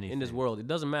anything in this Anything. world. It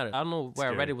doesn't matter. I don't know where I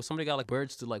read Scary. it, but somebody got like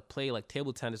birds to like play like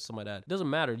table tennis, something like that. It doesn't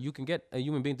matter. You can get a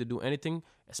human being to do anything,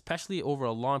 especially over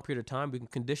a long period of time. We can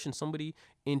condition somebody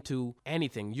into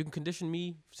anything. You can condition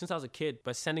me since I was a kid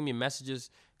by sending me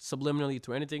messages subliminally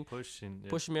through anything, Pushing. Yeah.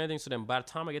 pushing me anything. So then by the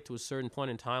time I get to a certain point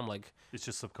in time, like It's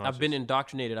just subconscious. I've been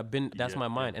indoctrinated. That's Yeah, my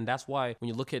mind. yeah. And that's why when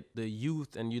you look at the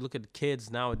youth and you look at the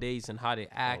kids nowadays and how they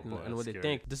act boy, and what they that's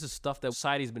think, this is stuff that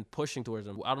society's been pushing towards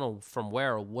them. I don't know from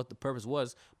where or what the purpose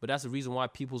was, but that's the reason why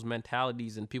people's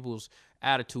mentalities and people's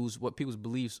attitudes, what people's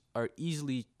beliefs are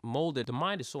easily molded. The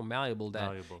mind is so malleable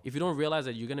that if you don't realize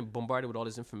that you're getting bombarded with all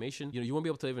this information, you won't be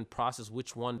able to even process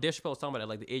which one. Dave Chappelle was talking about it,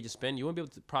 like the age of spin. You won't be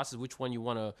able to process which one you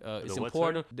want to. It's what,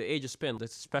 important. The age of spin.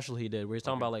 That's a special he did, where he's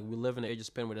talking about like we live in the age of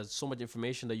spin where there's so much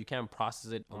information that you can't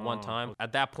process it at one time.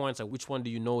 At that point, it's like which one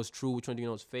do you know is true? Which one do you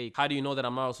know is fake? How do you know that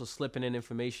I'm not also slipping in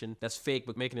information that's fake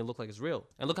but making it look like it's real?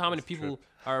 And look how many people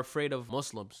are afraid of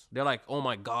Muslims. They're like, oh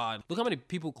my God. Look how many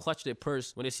people clutch their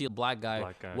purse when they see a black guy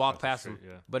walk past them.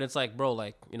 Yeah. But it's like, bro,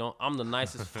 like, I'm the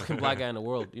nicest fucking black guy in the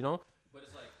world, But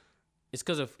it's like, it's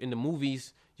because of in the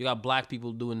movies, you got black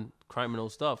people doing criminal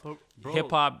stuff. Bro, Hip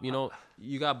hop,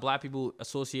 you got black people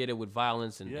associated with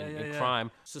violence and Yeah.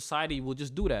 crime. Society will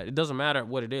just do that. It doesn't matter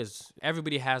what it is.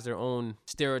 Everybody has their own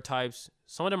stereotypes.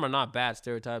 Some of them are not bad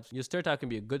stereotypes. Your stereotype can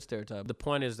be a good stereotype. The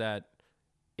point is that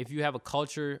if you have a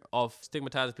culture of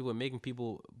stigmatizing people and making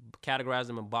people categorize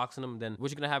them and boxing them, then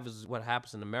what you're going to have is what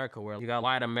happens in America, where you got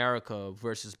white America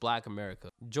versus black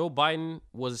America. Joe Biden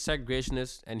was a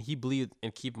segregationist, and he believed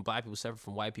in keeping black people separate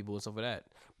from white people and stuff like that.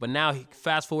 But now,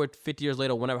 fast forward 50 years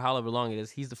later, however long it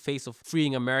is, he's the face of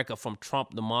freeing America from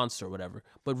Trump, the monster or whatever.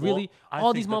 But really,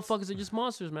 all these motherfuckers are just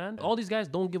monsters, man. All these guys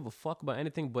don't give a fuck about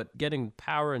anything but getting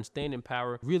power and staying in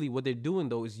power. Really, what they're doing,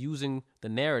 though, is using the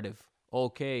narrative.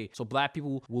 Okay, so black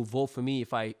people will vote for me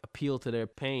if I appeal to their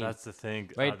pain. That's the thing.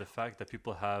 Right? The fact that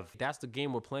people have. That's the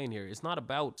game we're playing here. It's not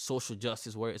about social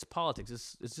justice, where it's politics.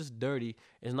 It's just dirty.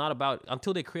 It's not about,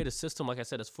 until they create a system, like I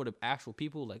said, that's for the actual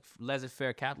people, like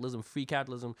laissez-faire capitalism, free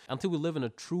capitalism. Until we live in a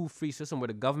true free system where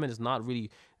the government is not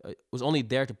really, was only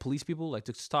there to police people, like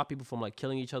to stop people from like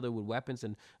killing each other with weapons,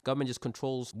 and government just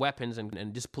controls weapons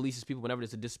and just polices people whenever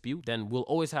there's a dispute, then we'll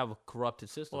always have a corrupted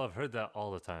system. Well, I've heard that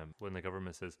all the time when the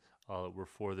government says, we're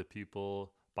for the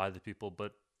people, by the people,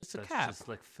 but it's a that's cap. just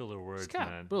like filler words, It's cap,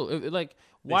 man. bro. They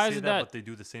Why say is it that? But they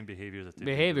do the same behaviors that they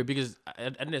Behavior, because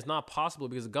and it's not possible,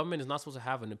 because the government is not supposed to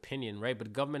have an opinion, right? But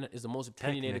the government is the most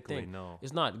opinionated Technically, thing. no.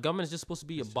 It's not. Government is just supposed to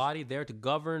be a body there to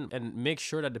govern and make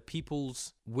sure that the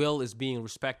people's will is being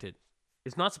respected.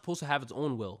 It's not supposed to have its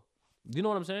own will. Do you know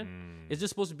what I'm saying? It's just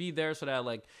supposed to be there so that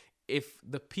like, if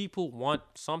the people want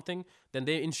something, then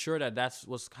they ensure that that's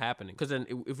what's happening. Because then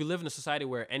if we live in a society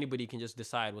where anybody can just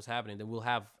decide what's happening, then we'll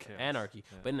have anarchy.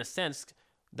 Yeah. But in a sense,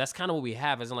 that's kind of what we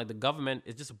have, as in like the government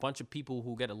is just a bunch of people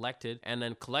who get elected, and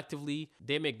then collectively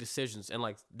they make decisions, and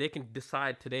like they can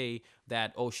decide today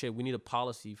that, oh shit, we need a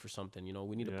policy for something,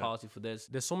 we need a policy for this.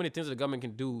 There's so many things that the government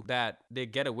can do that they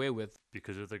get away with.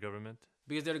 Because of the government?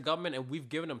 Because they're the government, and we've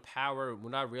given them power. We're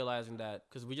not realizing that,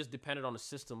 because we just depended on a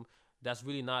system that's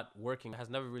really not working, has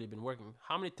never really been working.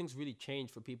 How many things really change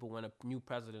for people when a new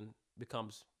president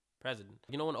becomes president?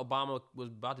 When Obama was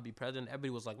about to be president,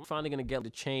 everybody was like, we're finally going to get the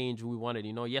change we wanted.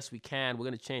 Yes, we can. We're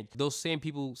going to change. Those same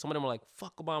people, some of them were like,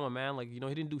 fuck Obama, man. Like, he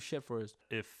didn't do shit for us.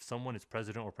 If someone is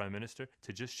president or prime minister,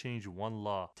 to just change one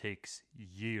law takes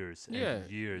years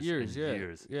and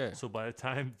years. Yeah. So by the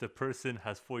time the person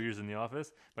has 4 years in the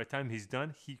office, by the time he's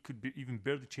done, he could even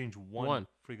barely change one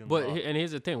freaking law. And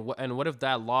here's the thing. What if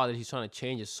that law that he's trying to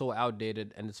change is so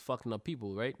outdated and it's fucking up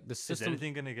people, right? The system. Is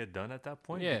anything going to get done at that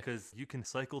point? Yeah. Because you can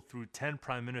cycle through 10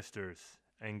 prime ministers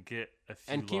and get a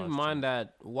few And keep in laws mind changed.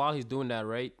 that while he's doing that,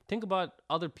 right, think about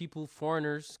other people,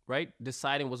 foreigners, right,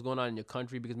 deciding what's going on in your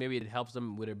country, because maybe it helps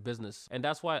them with their business. And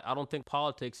that's why I don't think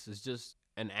politics is just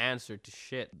an answer to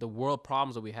shit. The world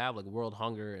problems that we have, like world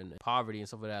hunger and poverty and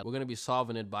stuff like that, we're gonna be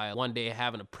solving it by one day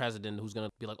having a president who's gonna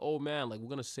be like, oh man, like we're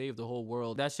gonna save the whole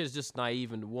world. That shit's just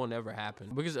naive and it won't ever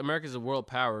happen. Because America's a world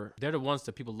power, they're the ones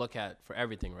that people look at for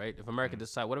everything, right? If America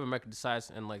whatever America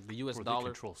decides, and like the US Bro, dollar, they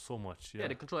control so much. yeah,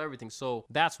 they control everything. So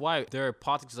that's why their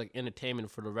politics is like entertainment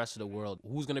for the rest of the world.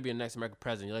 Who's gonna be the next American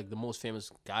president? You're like the most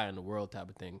famous guy in the world type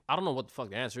of thing. I don't know what the fuck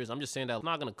the answer is. I'm just saying that it's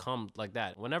not gonna come like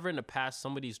that. Whenever in the past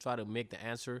somebody's tried to make the the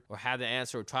answer or had the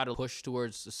answer or tried to push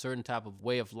towards a certain type of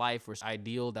way of life or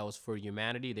ideal that was for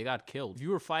humanity, they got killed. If you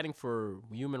were fighting for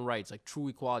human rights, like true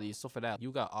equality, stuff like that,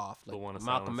 you got off. Like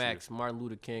Malcolm X, Martin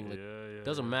Luther King, like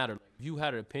doesn't matter. Like, if you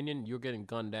had an opinion, you're getting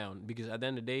gunned down, because at the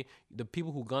end of the day, the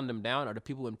people who gunned them down are the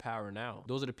people in power now.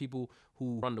 Those are the people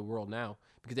who run the world now,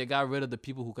 because they got rid of the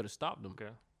people who could have stopped them.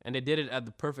 Okay. And they did it at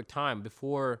the perfect time.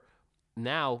 Before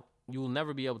now, you will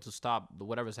never be able to stop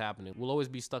whatever's happening. We'll always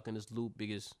be stuck in this loop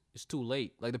because it's too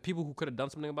late. Like the people who could have done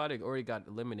something about it already got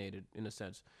eliminated in a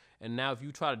sense. And now if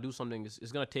you try to do something,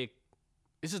 it's going to take,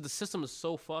 it's just the system is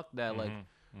so fucked that like,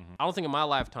 I don't think in my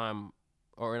lifetime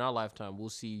or in our lifetime, we'll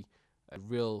see a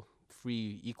real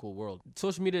free, equal world.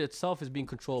 Social media itself is being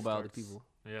controlled by other people.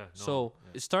 Yeah.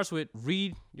 It starts with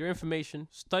read your information,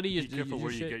 study your Be careful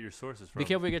where shit. you get your sources from. Be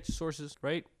careful where you get your sources,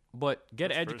 right? But get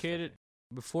That's first, educated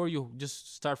before you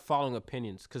just start following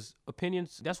opinions, because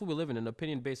opinions, that's what we live in an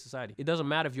opinion-based society. It doesn't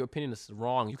matter if your opinion is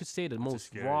wrong. You could say the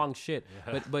most wrong shit,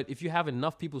 but if you have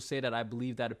enough people say that I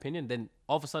believe that opinion, then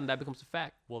all of a sudden that becomes a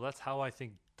fact. Well, that's how I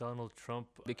think Donald Trump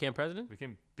became president.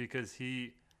 Because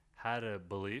he had a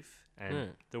belief, and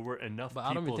there were enough but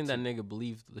people. I don't even think that nigga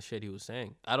believed the shit he was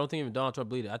saying. I don't think even Donald Trump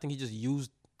believed it. I think he just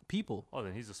used people. Oh,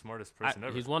 then he's the smartest person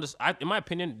ever. He's one of in my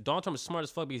opinion, Donald Trump is smart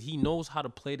as fuck because he knows how to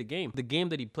play the game. The game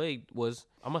that he played was,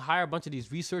 I'm gonna hire a bunch of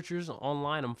these researchers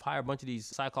online. I'm gonna hire a bunch of these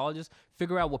psychologists,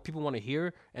 figure out what people want to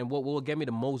hear and what will get me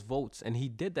the most votes. And he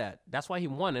did that. That's why he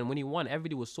won. And when he won,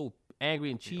 everybody was so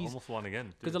angry and cheesed. He almost won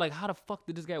again. Because they're like, how the fuck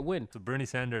did this guy win? So Bernie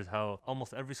Sanders, how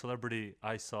almost every celebrity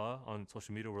I saw on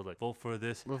social media were like, vote for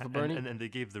this. Vote for Bernie? And they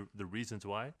gave the reasons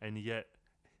why. And yet,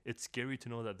 it's scary to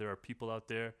know that there are people out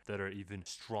there that are even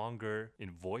stronger in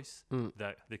voice,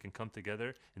 that they can come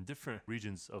together in different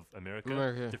regions of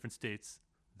America. Different states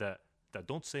that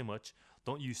don't say much,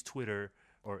 don't use Twitter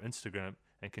or Instagram,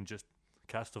 and can just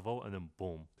cast a vote and then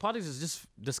boom. Politics is just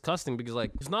disgusting because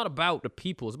like it's not about the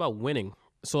people, it's about winning.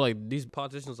 So like these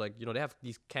politicians, like, you know, they have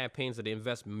these campaigns that they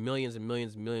invest millions and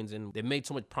millions and millions in. They made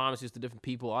so much promises to different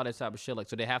people, all that type of shit. Like,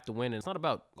 so they have to win. And it's not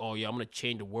about, oh yeah, I'm gonna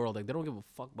change the world. Like, they don't give a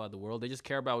fuck about the world. They just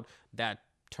care about that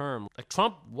term. Like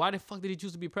Trump, why the fuck did he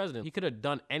choose to be president? He could have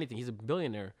done anything. He's a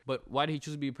billionaire. But why did he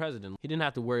choose to be president? He didn't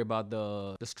have to worry about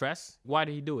the stress. Why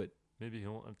did he do it? Maybe he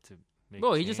wanted to.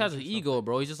 Bro, he just has an ego,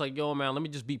 bro. He's just like, yo, man, let me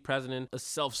just be president. A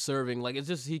self-serving. Like, it's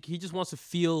just, he just wants to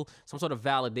feel some sort of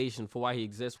validation for why he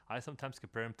exists. I sometimes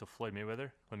compare him to Floyd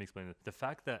Mayweather. Let me explain it. The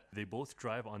fact that they both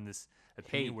drive on this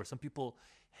opinion where some people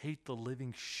hate the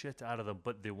living shit out of them,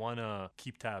 but they want to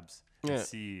keep tabs and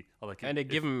see. Like, and they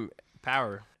give him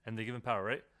power. And they give him power,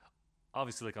 right?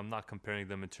 Obviously, like, I'm not comparing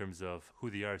them in terms of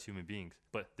who they are as human beings,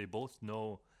 but they both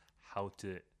know how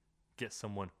to get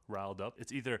someone riled up.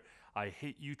 It's either I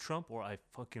hate you, Trump, or I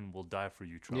fucking will die for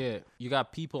you, Trump. Yeah, you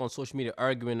got people on social media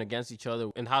arguing against each other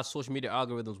and how social media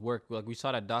algorithms work. Like we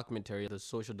saw that documentary, The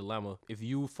Social Dilemma. If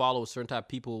you follow a certain type of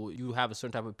people, you have a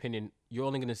certain type of opinion, you're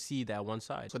only going to see that one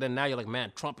side. So then now you're like,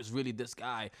 man, Trump is really this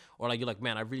guy. Or like, you're like,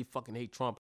 man, I really fucking hate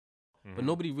Trump. But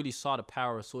nobody really saw the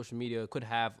power of social media could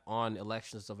have on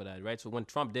elections and stuff like that, right? So when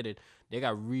Trump did it, they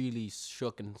got really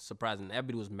shook and surprised, and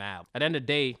everybody was mad. At the end of the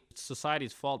day, it's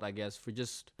society's fault, I guess, for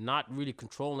just not really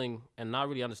controlling and not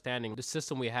really understanding the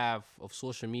system we have of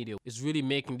social media. It's really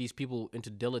making these people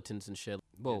into dilettantes and shit.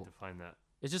 Bro, define that.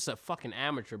 It's just a fucking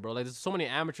amateur, bro. Like, there's so many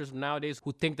amateurs nowadays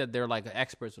who think that they're like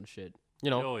experts on shit. You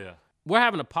know? Oh, yeah. We're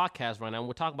having a podcast right now and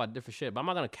we're talking about different shit, but I'm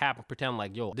not gonna cap and pretend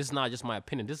like, yo, this is not just my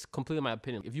opinion. This is completely my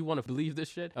opinion. If you want to believe this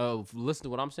shit, listen to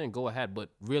what I'm saying, go ahead. But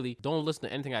really, don't listen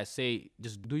to anything I say.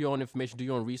 Just do your own information, do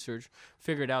your own research,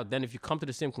 figure it out. Then if you come to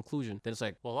the same conclusion, then it's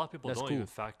like, well, a lot of people don't even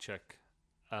fact check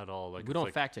at all. Like, we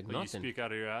don't fact check nothing. You speak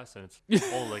out of your ass, and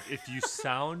it's like if you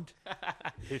sound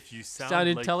like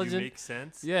intelligent, you make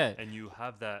sense, and you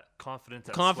have that confidence,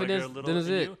 then that's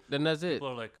it. Then that's it. People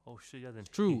are like, oh shit, yeah, then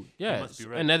true, he must be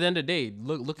right. And at the end of the day,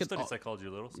 look you at study psychology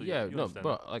a little, so yeah, you no, understand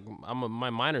bro, like my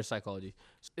minor in psychology.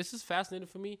 This is fascinating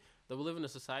for me that we live in a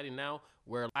society now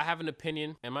where I have an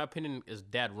opinion, and my opinion is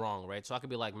dead wrong, right? So I could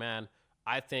be like, man,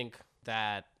 I think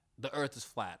that the earth is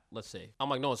flat, let's say. I'm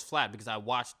like, no, it's flat because I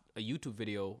watched a YouTube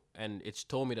video and it's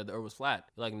told me that the earth was flat.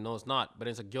 You're like, no, it's not. But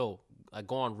it's like, yo, I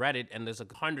go on Reddit and there's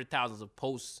like hundred thousands of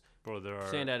posts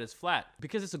saying that it's flat.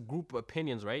 Because it's a group of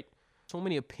opinions, right? So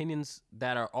many opinions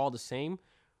that are all the same.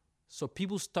 So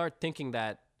people start thinking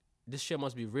that this shit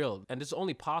must be real. And it's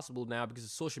only possible now because of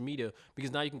social media,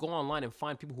 because now you can go online and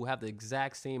find people who have the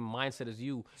exact same mindset as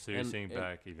you. So you're saying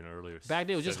back even earlier. Back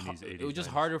then, it was just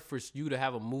harder for you to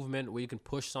have a movement where you can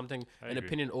push something, an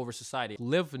opinion over society.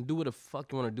 Live and do what the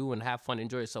fuck you want to do and have fun,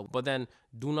 enjoy yourself. But then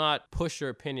do not push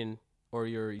your opinion or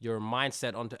your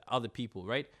mindset onto other people,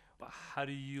 right? How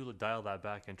do you dial that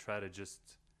back and try to just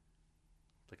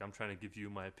like I'm trying to give you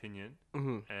my opinion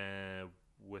and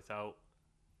without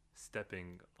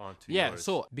stepping onto yours?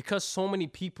 So because so many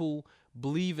people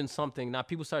believe in something, now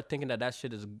people start thinking that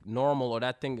shit is normal, or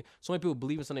that thing, so many people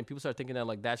believe in something, people start thinking that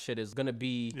like that shit is gonna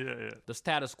be the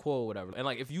status quo or whatever. And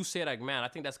like if you say like, man, I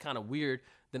think that's kind of weird,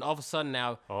 then all of a sudden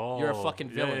now you're a fucking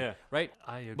villain, right?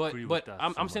 I agree with that.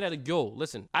 I'm saying that like, yo,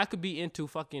 listen, I could be into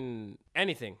fucking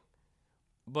anything,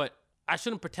 but I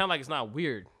shouldn't pretend like it's not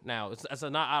weird now. It's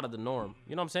not out of the norm.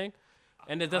 You know what I'm saying?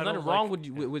 And there's nothing wrong with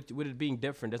you with it being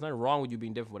different. There's nothing wrong with you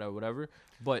being different, whatever.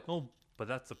 But but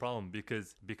that's the problem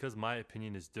because my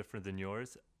opinion is different than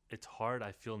yours. It's hard,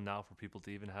 I feel now, for people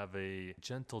to even have a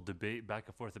gentle debate back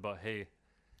and forth about, hey,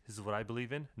 this is what I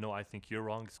believe in. No, I think you're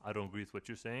wrong. I don't agree with what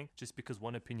you're saying. Just because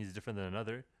one opinion is different than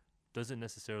another doesn't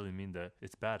necessarily mean that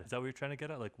it's bad. Is that what you're trying to get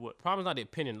at? Like what? Problem's not the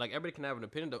opinion. Like everybody can have an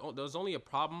opinion. There's only a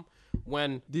problem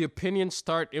when the opinions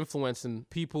start influencing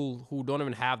people who don't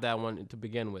even have that one to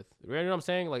begin with. You know what I'm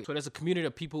saying? Like, so there's a community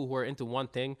of people who are into one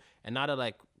thing, and now they're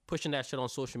like pushing that shit on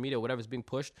social media, whatever's being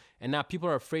pushed, and now people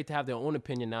are afraid to have their own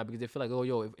opinion now because they feel like, oh,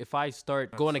 yo, if I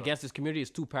start going against this community, it's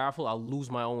too powerful. I'll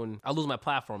lose my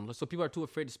platform. So people are too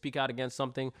afraid to speak out against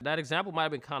something. That example might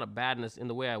have been kind of bad in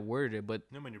the way I worded it, but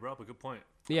no, man, you brought up a good point.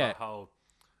 Yeah, about how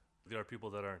there are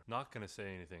people that are not going to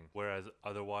say anything, whereas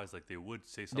otherwise, like, they would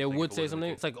say something. They would say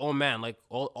something. It's like, oh man, like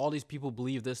all these people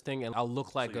believe this thing, and I'll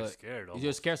look like you're scared.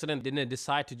 You're scared. So then they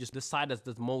decide to just decide that's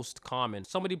the most common.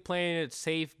 Somebody playing it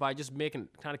safe by just kind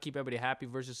of keep everybody happy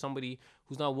versus somebody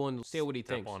who's not willing to say what he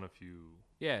thinks. On a few.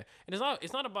 Yeah, and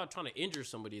it's not about trying to injure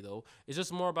somebody though. It's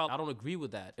just more about I don't agree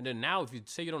with that. And then now if you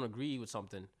say you don't agree with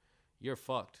something, you're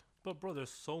fucked. But bro, there's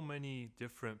so many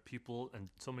different people and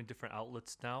so many different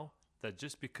outlets now that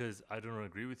just because I don't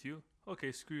agree with you,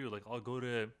 okay, screw you. Like, I'll go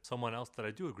to someone else that I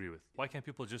do agree with. Why can't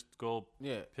people just go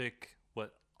pick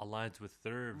what aligns with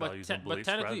their values and beliefs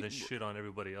rather than shit on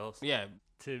everybody else? Yeah.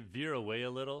 To veer away a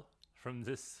little from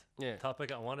this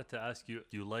topic, I wanted to ask you,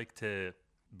 you like to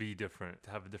be different,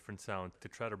 to have a different sound, to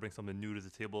try to bring something new to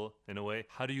the table in a way.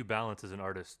 How do you balance as an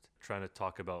artist trying to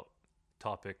talk about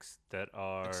topics that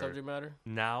are... Like subject matter?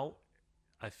 Now...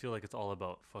 I feel like it's all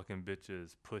about fucking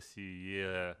bitches, pussy,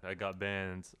 I got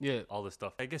bands, all this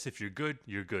stuff. I guess if you're good,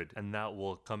 you're good. And that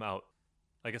will come out.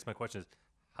 I guess my question is,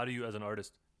 how do you as an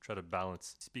artist try to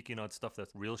balance speaking on stuff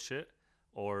that's real shit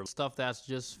or stuff that's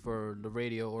just for the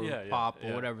radio or pop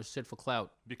or whatever, shit for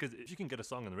clout? Because if you can get a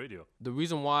song on the radio. The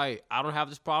reason why I don't have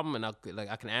this problem and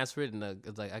I can answer it and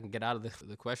it's like I can get out of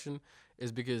the question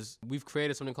is because we've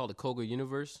created something called the Koga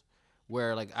Universe,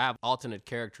 where like I have alternate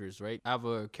characters, right? I have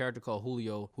a character called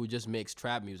Julio who just makes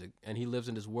trap music, and he lives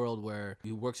in this world where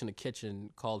he works in a kitchen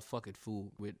called Fuck It Food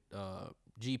with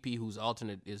GP, whose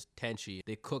alternate is Tenchi.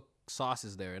 They cook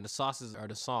sauces there, and the sauces are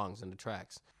the songs and the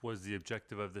tracks. Was the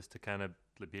objective of this to kind of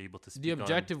be able to speak The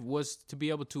objective was to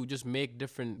be able to just make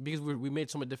different, because we made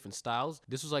so many different styles.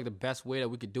 This was like the best way that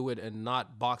we could do it and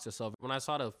not box ourselves. When I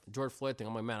saw the George Floyd thing,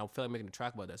 I'm like, man, I feel like making a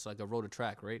track about that. So like I wrote a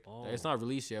track, right? It's not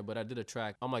released yet, but I did a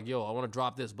track. I'm like, yo, I want to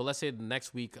drop this. But let's say the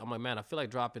next week, I'm like, man, I feel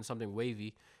like dropping something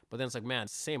wavy. But then it's like, man,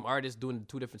 same artist doing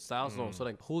two different styles. So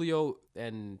like Julio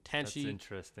and Tenchi. That's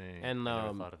interesting. And I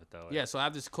never thought of it that way. Yeah, so I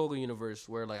have this Koga universe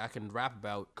where like I can rap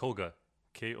about Koga,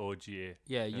 Koga.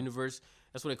 Yeah, universe.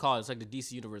 That's what they call it. It's like the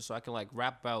DC universe. So I can like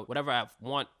rap about whatever I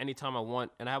want anytime I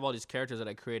want. And I have all these characters that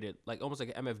I created, like almost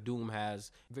like MF Doom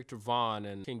has Victor Vaughn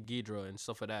and King Ghidorah and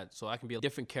stuff like that. So I can be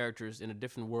different characters in a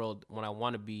different world when I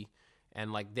want to be.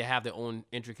 And like they have their own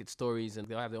intricate stories and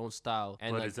they'll have their own style.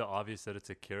 And but like, is it obvious that it's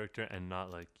a character and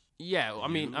not like... Yeah, I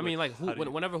mean,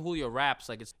 whenever Julio raps,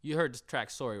 like you heard this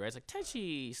track "Sorry," right? It's like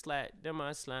Tenchi, slat, them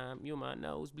my slime, you my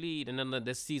nose bleed, and then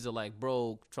there's Caesar like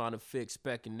broke, trying to fix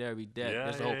secondary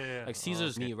debt. Like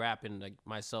Caesar's me rapping like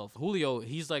myself. Julio,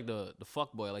 he's like the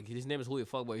fuck boy. Like his name is Julio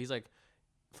Fuckboy. He's like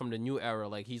from the new era.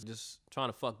 Like he's just trying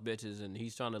to fuck bitches and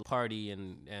he's trying to party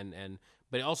and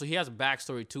but also he has a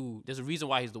backstory too. There's a reason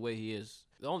why he's the way he is.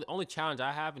 The only challenge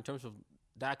I have in terms of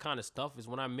that kind of stuff is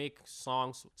when I make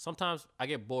songs, sometimes I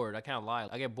get bored. I can't lie.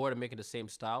 I get bored of making the same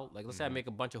style. Like, let's say I make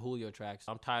a bunch of Julio tracks.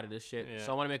 I'm tired of this shit. Yeah.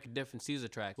 So I want to make a different Caesar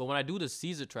track. But when I do the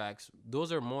Caesar tracks,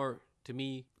 those are more, to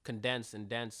me, condensed and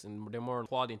dense. And they're more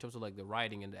quality in terms of, like, the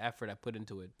writing and the effort I put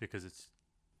into it. Because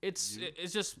it's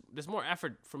just, there's more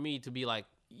effort for me to be like,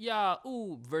 yeah,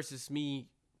 ooh, versus me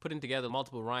putting together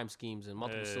multiple rhyme schemes and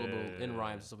multiple syllable in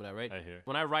rhymes and stuff like that, right? I hear.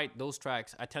 When I write those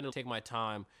tracks, I tend to take my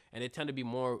time, and they tend to be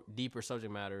more deeper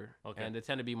subject matter, and they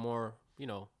tend to be more, you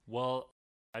know. Well,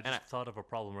 I just thought of a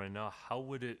problem right now. How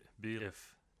would it be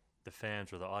if the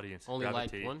fans or the audience only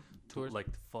like one, to like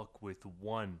fuck with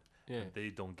one, and they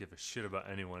don't give a shit about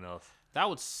anyone else? That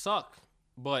would suck,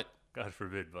 but God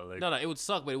forbid, but like, no, it would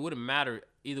suck, but it wouldn't matter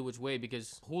either which way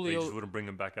because they Julio. just wouldn't bring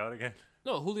him back out again.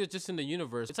 No, Julio's just in the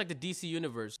universe. It's like the DC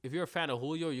universe. If you're a fan of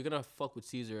Julio, you're gonna fuck with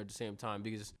Caesar at the same time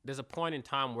because there's a point in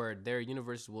time where their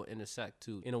universes will intersect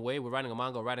too. In a way, we're writing a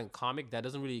manga, writing a comic that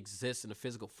doesn't really exist in a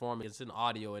physical form. It's in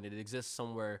audio and it exists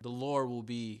somewhere. The lore will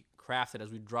be crafted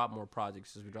as we drop more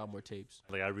projects, as we drop more tapes.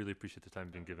 Like, I really appreciate the time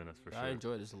being given us for sure. I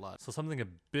enjoy this a lot. So something a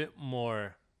bit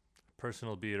more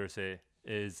personal, be it or say,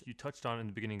 is you touched on in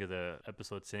the beginning of the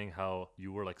episode saying how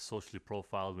you were like socially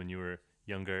profiled when you were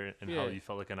younger and how Yeah. you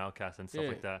felt like an outcast and stuff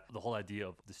like that. The whole idea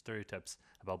of the stereotypes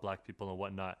about black people and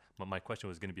whatnot. My question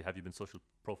was going to be, have you been social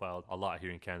profiled a lot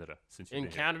here in Canada since you've In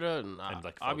been Canada,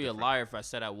 like, I'll felt be a different? liar if I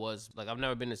said I was. Like, I've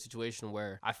never been in a situation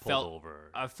where I pulled felt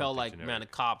over? I felt something like, man, the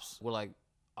generic? cops were like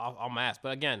on my ass.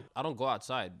 But again, I don't go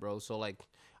outside, bro. So like,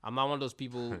 I'm not one of those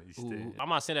people You who. stay- I'm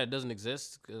not saying that it doesn't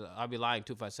exist. 'Cause I'd be lying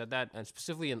too if I said that. And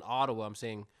specifically in Ottawa, I'm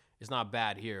saying it's not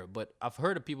bad here. But I've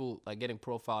heard of people like getting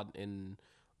profiled in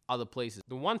other places.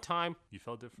 The one time You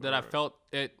felt different? that I or- felt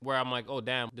it where I'm like, oh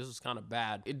damn, this is kind of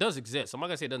bad. It does exist. I'm not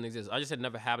gonna say it doesn't exist. I just said it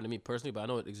never happened to me personally, but I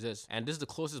know it exists. And this is the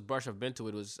closest brush I've been to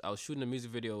it. I was shooting a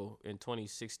music video in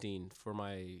 2016 for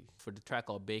the track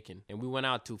called Bacon, and we went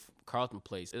out to Carlton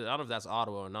Place. I don't know if that's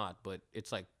Ottawa or not, but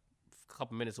it's like a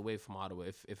couple minutes away from Ottawa,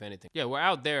 if anything. Yeah, we're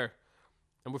out there.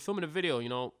 And we're filming a video, you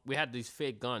know, we had these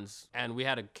fake guns and we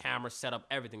had a camera set up,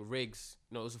 everything, rigs,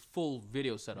 you know, it was a full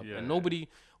video setup. Yeah. And nobody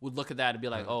would look at that and be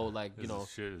like, oh, like, you This know, is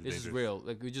shit, this is dangerous. real.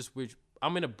 Like,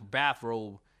 I'm in a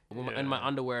bathrobe in my Yeah.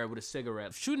 underwear with a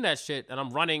cigarette, shooting that shit, and I'm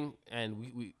running, and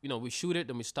we shoot it,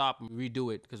 then we stop and we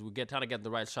redo it because we trying to get the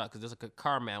right shot because there's like a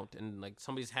car mount and like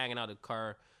somebody's hanging out a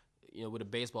car, you know, with a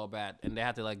baseball bat, and they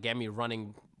had to like get me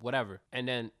running, whatever. And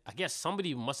then I guess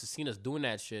somebody must have seen us doing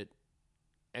that shit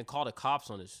and called the cops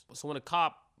on us. So when the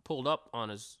cop pulled up on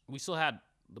us, we still had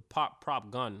the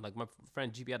prop gun. Like my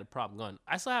friend GP had a prop gun.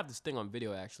 I still have this thing on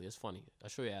video actually. It's funny. I'll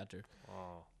show you after.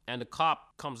 Oh. And the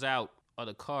cop comes out of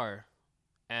the car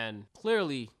and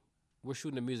clearly we're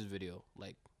shooting a music video.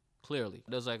 Like clearly.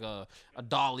 There's like a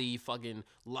dolly, fucking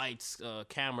lights,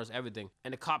 cameras, everything.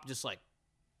 And the cop just like,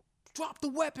 drop the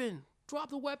weapon.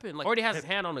 Like already has his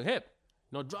hand on the hip.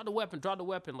 You know, drop the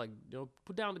weapon. Like, you know,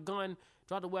 put down the gun,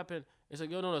 drop the weapon. It's like,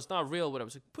 no, it's not real, whatever.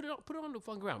 It's like, put it on the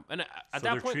fucking ground. And at So that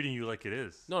they're point, treating you like it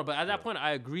is. no, but at that point,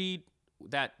 I agreed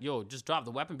that, yo, just drop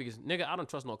the weapon because, nigga, I don't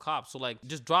trust no cops. So, like,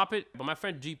 just drop it. But my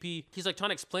friend GP, he's, like, trying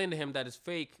to explain to him that it's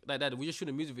fake, like, that we just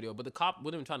shooting a music video. But the cop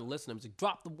wasn't even trying to listen to him. He's like,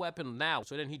 drop the weapon now.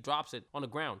 So then he drops it on the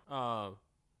ground. But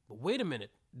wait a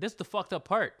minute. This is the fucked up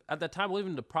part. At that time, it wasn't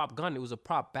even the prop gun. It was a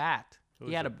prop bat.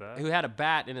 He had a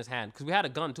bat in his hand. Because we had a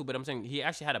gun, too. But I'm saying he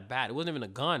actually had a bat. It wasn't even a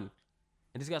gun.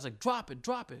 And this guy's like, drop it.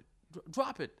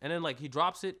 And then, like, he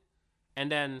drops it.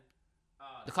 And then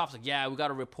the cop's like, yeah, we got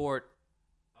a report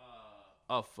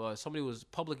of somebody was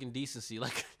public indecency.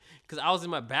 Like, because I was in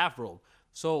my bathrobe.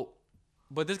 So,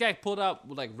 but this guy pulled out,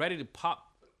 like, ready to pop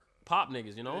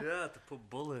niggas, you know? Yeah, to put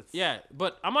bullets. Yeah,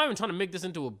 but I'm not even trying to make this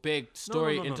into a big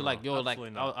story, no, into no, like, yo, like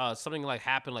absolutely not. something like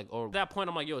happened, like, or at that point,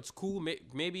 I'm like, yo, it's cool.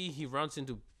 Maybe he ran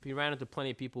into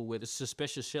plenty of people with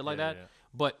suspicious shit like that. Yeah.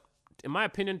 But in my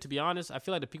opinion, to be honest, I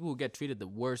feel like the people who get treated the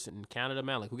worst in Canada,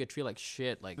 man, like who get treated like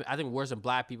shit, like I think worse than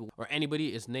black people or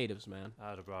anybody is natives, man.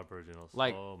 Out of Aboriginals.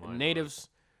 Like Oh my natives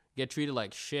get treated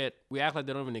like shit. We act like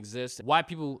they don't even exist. White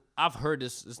people, I've heard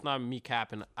this. It's not me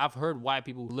capping. I've heard white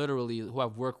people literally who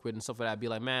I've worked with and stuff like that be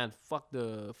like, man, fuck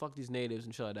these natives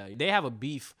and shit like that. They have a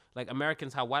beef. Like white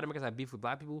Americans have beef with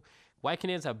black people. White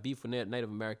Canadians have beef with Native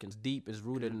Americans. Deep is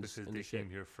rooted in because the they shit. came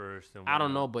here first. And I don't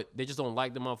whatnot. know, but they just don't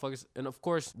like the motherfuckers. And of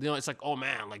course, you know, it's like, oh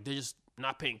man, like they're just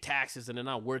not paying taxes and they're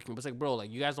not working. But it's like, bro,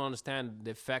 like you guys don't understand the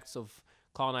effects of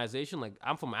colonization. Like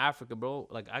I'm from Africa, bro.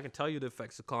 Like I can tell you the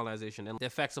effects of colonization and the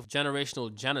effects of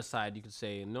generational genocide, you could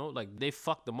say, you know, like they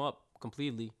fucked them up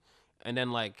completely. And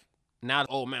then like now,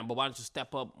 oh man, but why don't you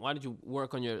step up? Why don't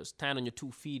you stand on your 2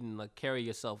 feet and like carry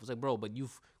yourself? It's like, bro, but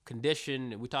you've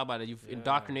conditioned, we talk about it, you've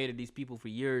indoctrinated these people for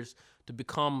years to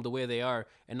become the way they are.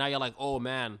 And now you're like, oh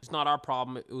man, it's not our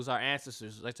problem. It was our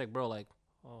ancestors. It's like, bro, like,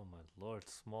 Oh my lord,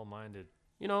 small-minded.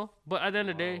 you know, but at the end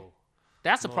of the day, Wow.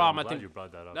 that's a No, problem. I'm I glad think you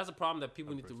brought that up. that's a problem that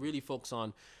people need to really focus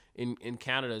on in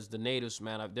Canada is the natives,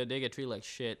 man. They get treated like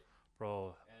shit.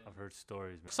 Bro, I've heard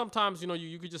stories, man. Sometimes, you know,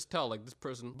 you could just tell, like, this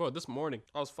person, bro, this morning,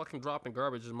 I was fucking dropping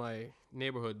garbage in my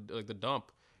neighborhood, like, the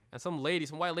dump. And some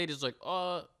white lady's like,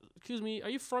 excuse me, are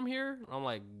you from here? I'm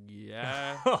like,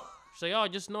 yeah. She's like, oh,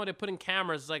 just know they're putting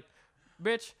cameras. It's like,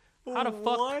 bitch, how the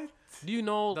fuck do you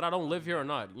know that I don't live here or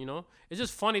not, you know? It's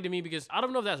just funny to me because I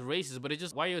don't know if that's racist, but it's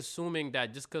just, why are you assuming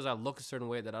that just because I look a certain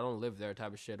way that I don't live there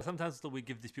type of shit? Sometimes though we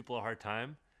give these people a hard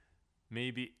time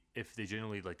maybe if they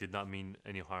genuinely like did not mean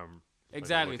any harm. Like,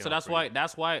 Exactly. looking So out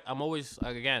that's for why you. I'm always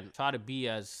like, again, try to be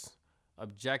as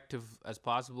objective as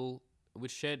possible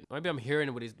with shit. Maybe I'm hearing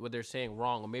what they're saying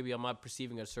wrong, or maybe I'm not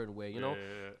perceiving it a certain way, you know?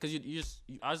 Yeah. Because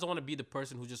I just don't want to be the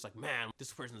person who's just like, man,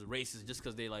 this person's racist just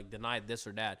because they like denied this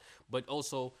or that. But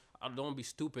also, I don't want to be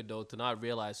stupid though to not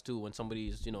realize too when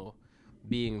somebody's, you know,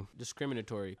 being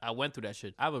discriminatory. I went through that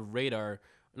shit. I have a radar,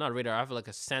 not radar. I have like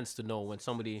a sense to know when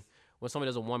somebody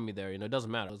doesn't want me there. You know, it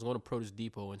doesn't matter. I was going to Produce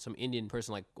Depot and some Indian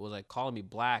person like was like calling me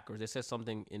black, or they said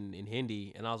something in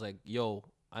Hindi, and I was like, yo,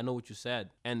 I know what you said.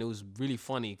 And it was really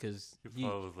funny because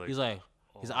he's like,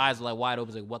 his eyes are like wide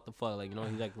open. He's like, what the fuck? Like, you know,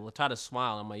 he's like, try to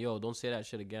smile. I'm like, yo, don't say that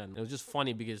shit again. It was just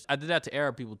funny because I did that to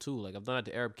Arab people too. Like, I've done that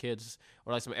to Arab kids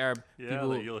or like some Arab people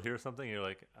like you'll hear something, and you're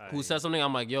like, who said something.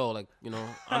 I'm like, yo, like, you know,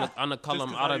 on the color, I'm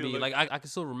 'cause out how of you be look. like, I can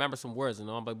still remember some words, you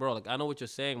know. I'm like, bro, like, I know what you're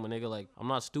saying, but nigga, like, I'm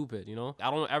not stupid, you know. I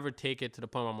don't ever take it to the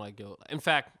point where I'm like, yo. In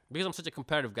fact, because I'm such a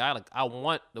competitive guy, like, I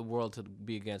want the world to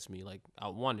be against me. Like, I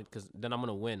want it because then I'm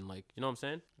gonna win. Like, you know what I'm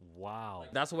saying? wow.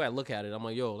 That's the way I look at it. I'm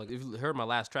like, yo, like, if you heard my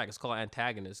last track, it's called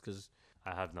Antagonist because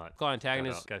I have not. it's called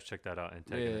Antagonist. Guys, check that out.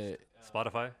 Antagonist.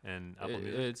 Spotify and Apple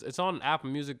Music. It's on Apple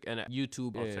Music and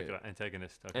YouTube. I'll check it out.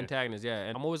 Antagonist. Okay. Antagonist, yeah.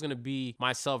 And I'm always gonna be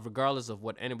myself regardless of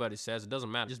what anybody says. It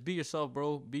doesn't matter. Just be yourself,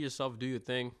 bro. Be yourself. Do your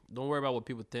thing. Don't worry about what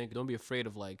people think. Don't be afraid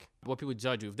of like what people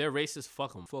judge you. If they're racist,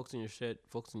 fuck them. Focus on your shit.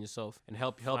 Focus on yourself and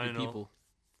help your people.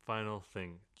 Final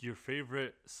thing. Your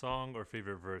favorite song or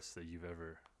favorite verse that you've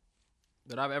ever?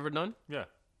 That I've ever done? Yeah.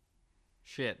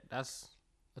 Shit, that's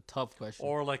a tough question.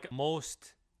 Or like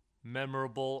most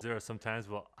memorable. There are some times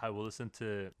where I will listen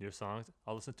to your songs.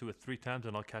 I'll listen to it 3 times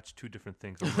and I'll catch 2 different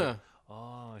things. I'm like,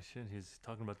 oh shit, he's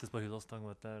talking about this, but he's also talking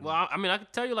about that. Well, I mean, I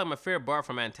could tell you like my favorite bar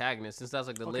from Antagonist since that's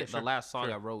like the Okay, the last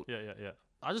song I wrote. Yeah.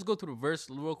 I'll just go through the verse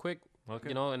real quick. Okay.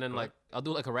 You know, and then Go like ahead. I'll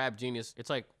do like a rap genius.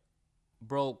 It's like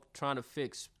broke, trying to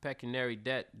fix pecuniary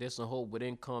debt. There's no hope with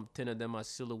income thinner than my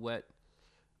silhouette.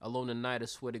 Alone at night, I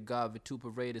swear to God,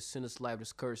 vituperated, sinner's life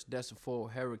is cursed, destined for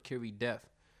harakiri death.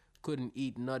 Couldn't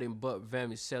eat nothing but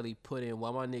vermicelli pudding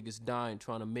while my niggas dying,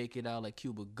 trying to make it out like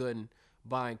Cuba Gooding.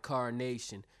 Buying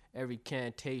carnation, every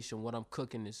cantation, what I'm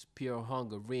cooking is pure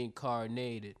hunger,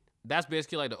 reincarnated. That's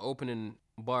basically like the opening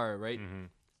bar, right? Mm-hmm.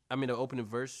 I mean, the opening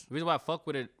verse. The reason why I fuck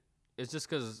with it is just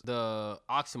because the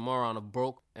oxymoron of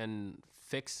broke and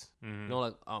fix. Mm-hmm. You know,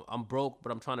 like I'm broke,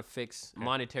 but I'm trying to fix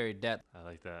monetary debt. I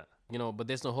like that. You know, but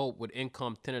there's no hope with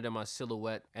income thinner than my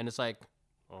silhouette. And it's like,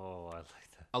 Oh, I like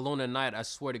that. alone at night, I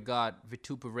swear to God,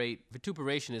 vituperate.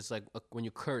 Vituperation is like when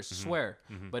you curse, swear.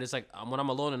 But it's like when I'm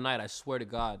alone at night, I swear to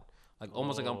God. Like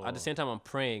almost like I'm, at the same time I'm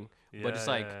praying, but it's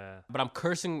like, but I'm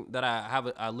cursing that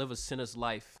I live a sinner's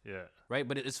life, Yeah. right?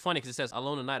 But it's funny because it says,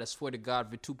 alone at night, I swear to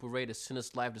God, vituperate, a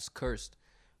sinner's life is cursed.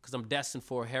 Because I'm destined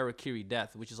for harakiri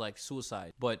death, which is like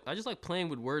suicide. But I just like playing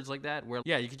with words like that where,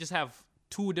 yeah, you could just have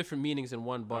 2 different meanings in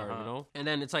one bar, you know? And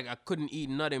then it's like I couldn't eat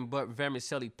nothing but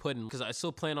vermicelli pudding because I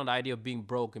still playing on the idea of being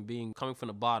broke and coming from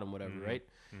the bottom, whatever, right?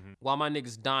 While my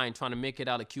niggas dying, trying to make it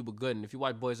out of Cuba Gooding. If you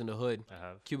watch Boys in the Hood, I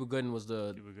have. Cuba Gooding was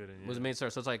the Gooding, was the main star.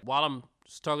 So it's like while I'm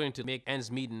struggling to make ends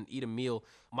meet and eat a meal,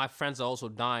 my friends are also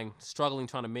dying, struggling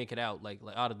trying to make it out, like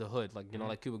out of the hood, like you know,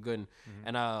 like Cuba Gooding.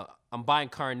 And I'm buying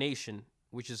carnation,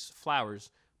 which is flowers,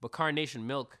 but carnation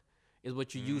milk is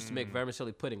what you use to make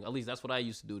vermicelli pudding. At least that's what I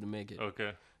used to do to make it.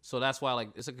 Okay. So that's why, like,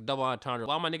 it's like a double entendre.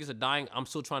 While my niggas are dying, I'm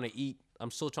still trying to eat. I'm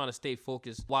still trying to stay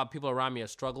focused. While people around me are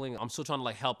struggling, I'm still trying to,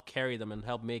 like, help carry them and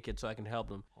help make it so I can help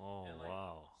them. Oh,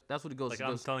 wow. That's what it goes. Like, it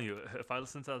I'm goes telling you, if I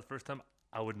listened to that the first time,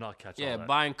 I would not catch all yeah, that.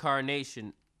 buying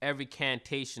carnation, every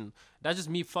cantation. That's just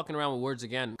me fucking around with words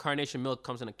again. Carnation milk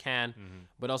comes in a can,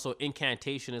 but also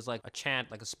incantation is like a chant,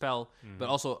 like a spell, but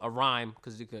also a rhyme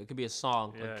because it could be a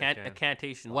song. Yeah, Like it can. a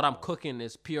cantation. What I'm cooking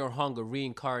is pure hunger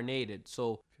reincarnated.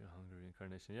 So Pure hunger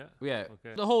reincarnation, yeah. yeah,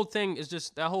 Okay. the whole thing is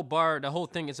just that whole bar. The whole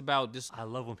thing is about just. I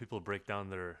love when people break down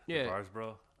their Yeah. bars,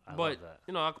 bro. I But love that.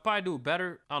 you know, I could probably do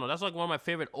better. I don't know. That's like one of my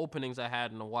favorite openings I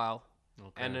had in a while.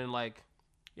 Okay. And then like,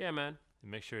 yeah, man,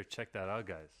 Make sure to check that out,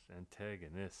 guys.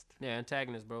 Antagonist. yeah,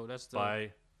 Antagonist, bro. That's the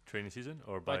By training season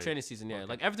or by training season. Yeah, okay.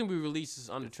 like everything we release is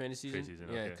under training season. season,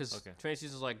 Yeah, okay, because okay. training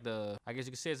season is like the. I guess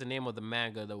you could say it's the name of the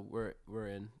manga that we're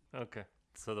in. Okay.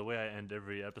 So the way I end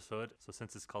every episode, so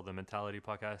since it's called the Mentality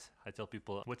Podcast, I tell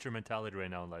people, what's your mentality right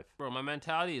now in life? Bro, my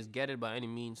mentality is get it by any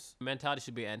means. Mentality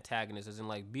should be antagonist, as in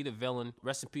like be the villain.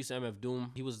 Rest in peace, MF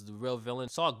Doom. He was the real villain.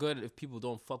 It's all good if people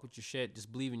don't fuck with your shit.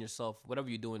 Just believe in yourself. Whatever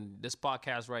you're doing, this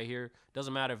podcast right here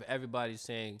doesn't matter if everybody's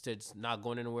saying it's not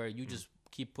going anywhere. You just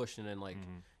keep pushing and like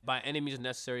by any means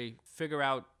necessary. Figure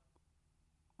out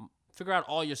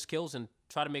all your skills and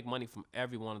try to make money from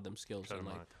every one of them skills Try to and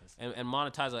like monetize. and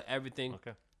monetize everything.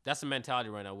 Okay. That's the mentality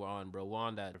right now we're on, bro. We're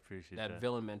on that Appreciate that that.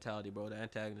 villain mentality, bro. The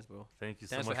antagonist, bro. Thank you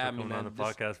so Thanks much for for having me, coming on the man.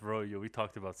 This- podcast, bro. Yo, we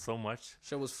talked about so much.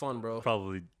 Shit was fun, bro.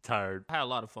 Probably tired. I had a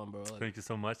lot of fun, bro. Like, Thank you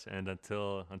so much. And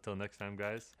until next time,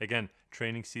 guys. Again,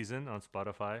 Training Season on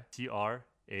Spotify.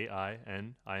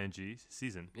 TRAINING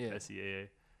season. Yeah.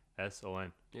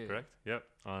 SEAASON. Yeah. Correct? Yep.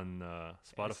 On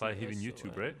Spotify, even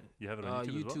YouTube, right? You have it on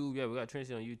YouTube as well? Yeah, we got Training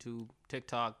Season on YouTube,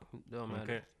 TikTok. No man.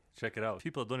 Okay. Check it out.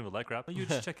 People that don't even like rap, you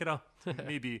just check it out.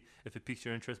 Maybe if it piques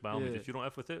your interest, by all means. Yeah. If you don't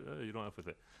F with it, you don't F with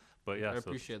it. But yeah, I so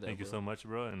appreciate that, thank you bro. so much,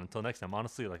 bro. And until next time,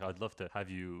 honestly, like I'd love to have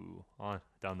you on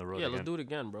down the road Yeah, again. let's do it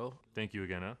again, bro. Thank you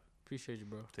again, huh? Appreciate you,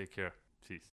 bro. Take care. Peace.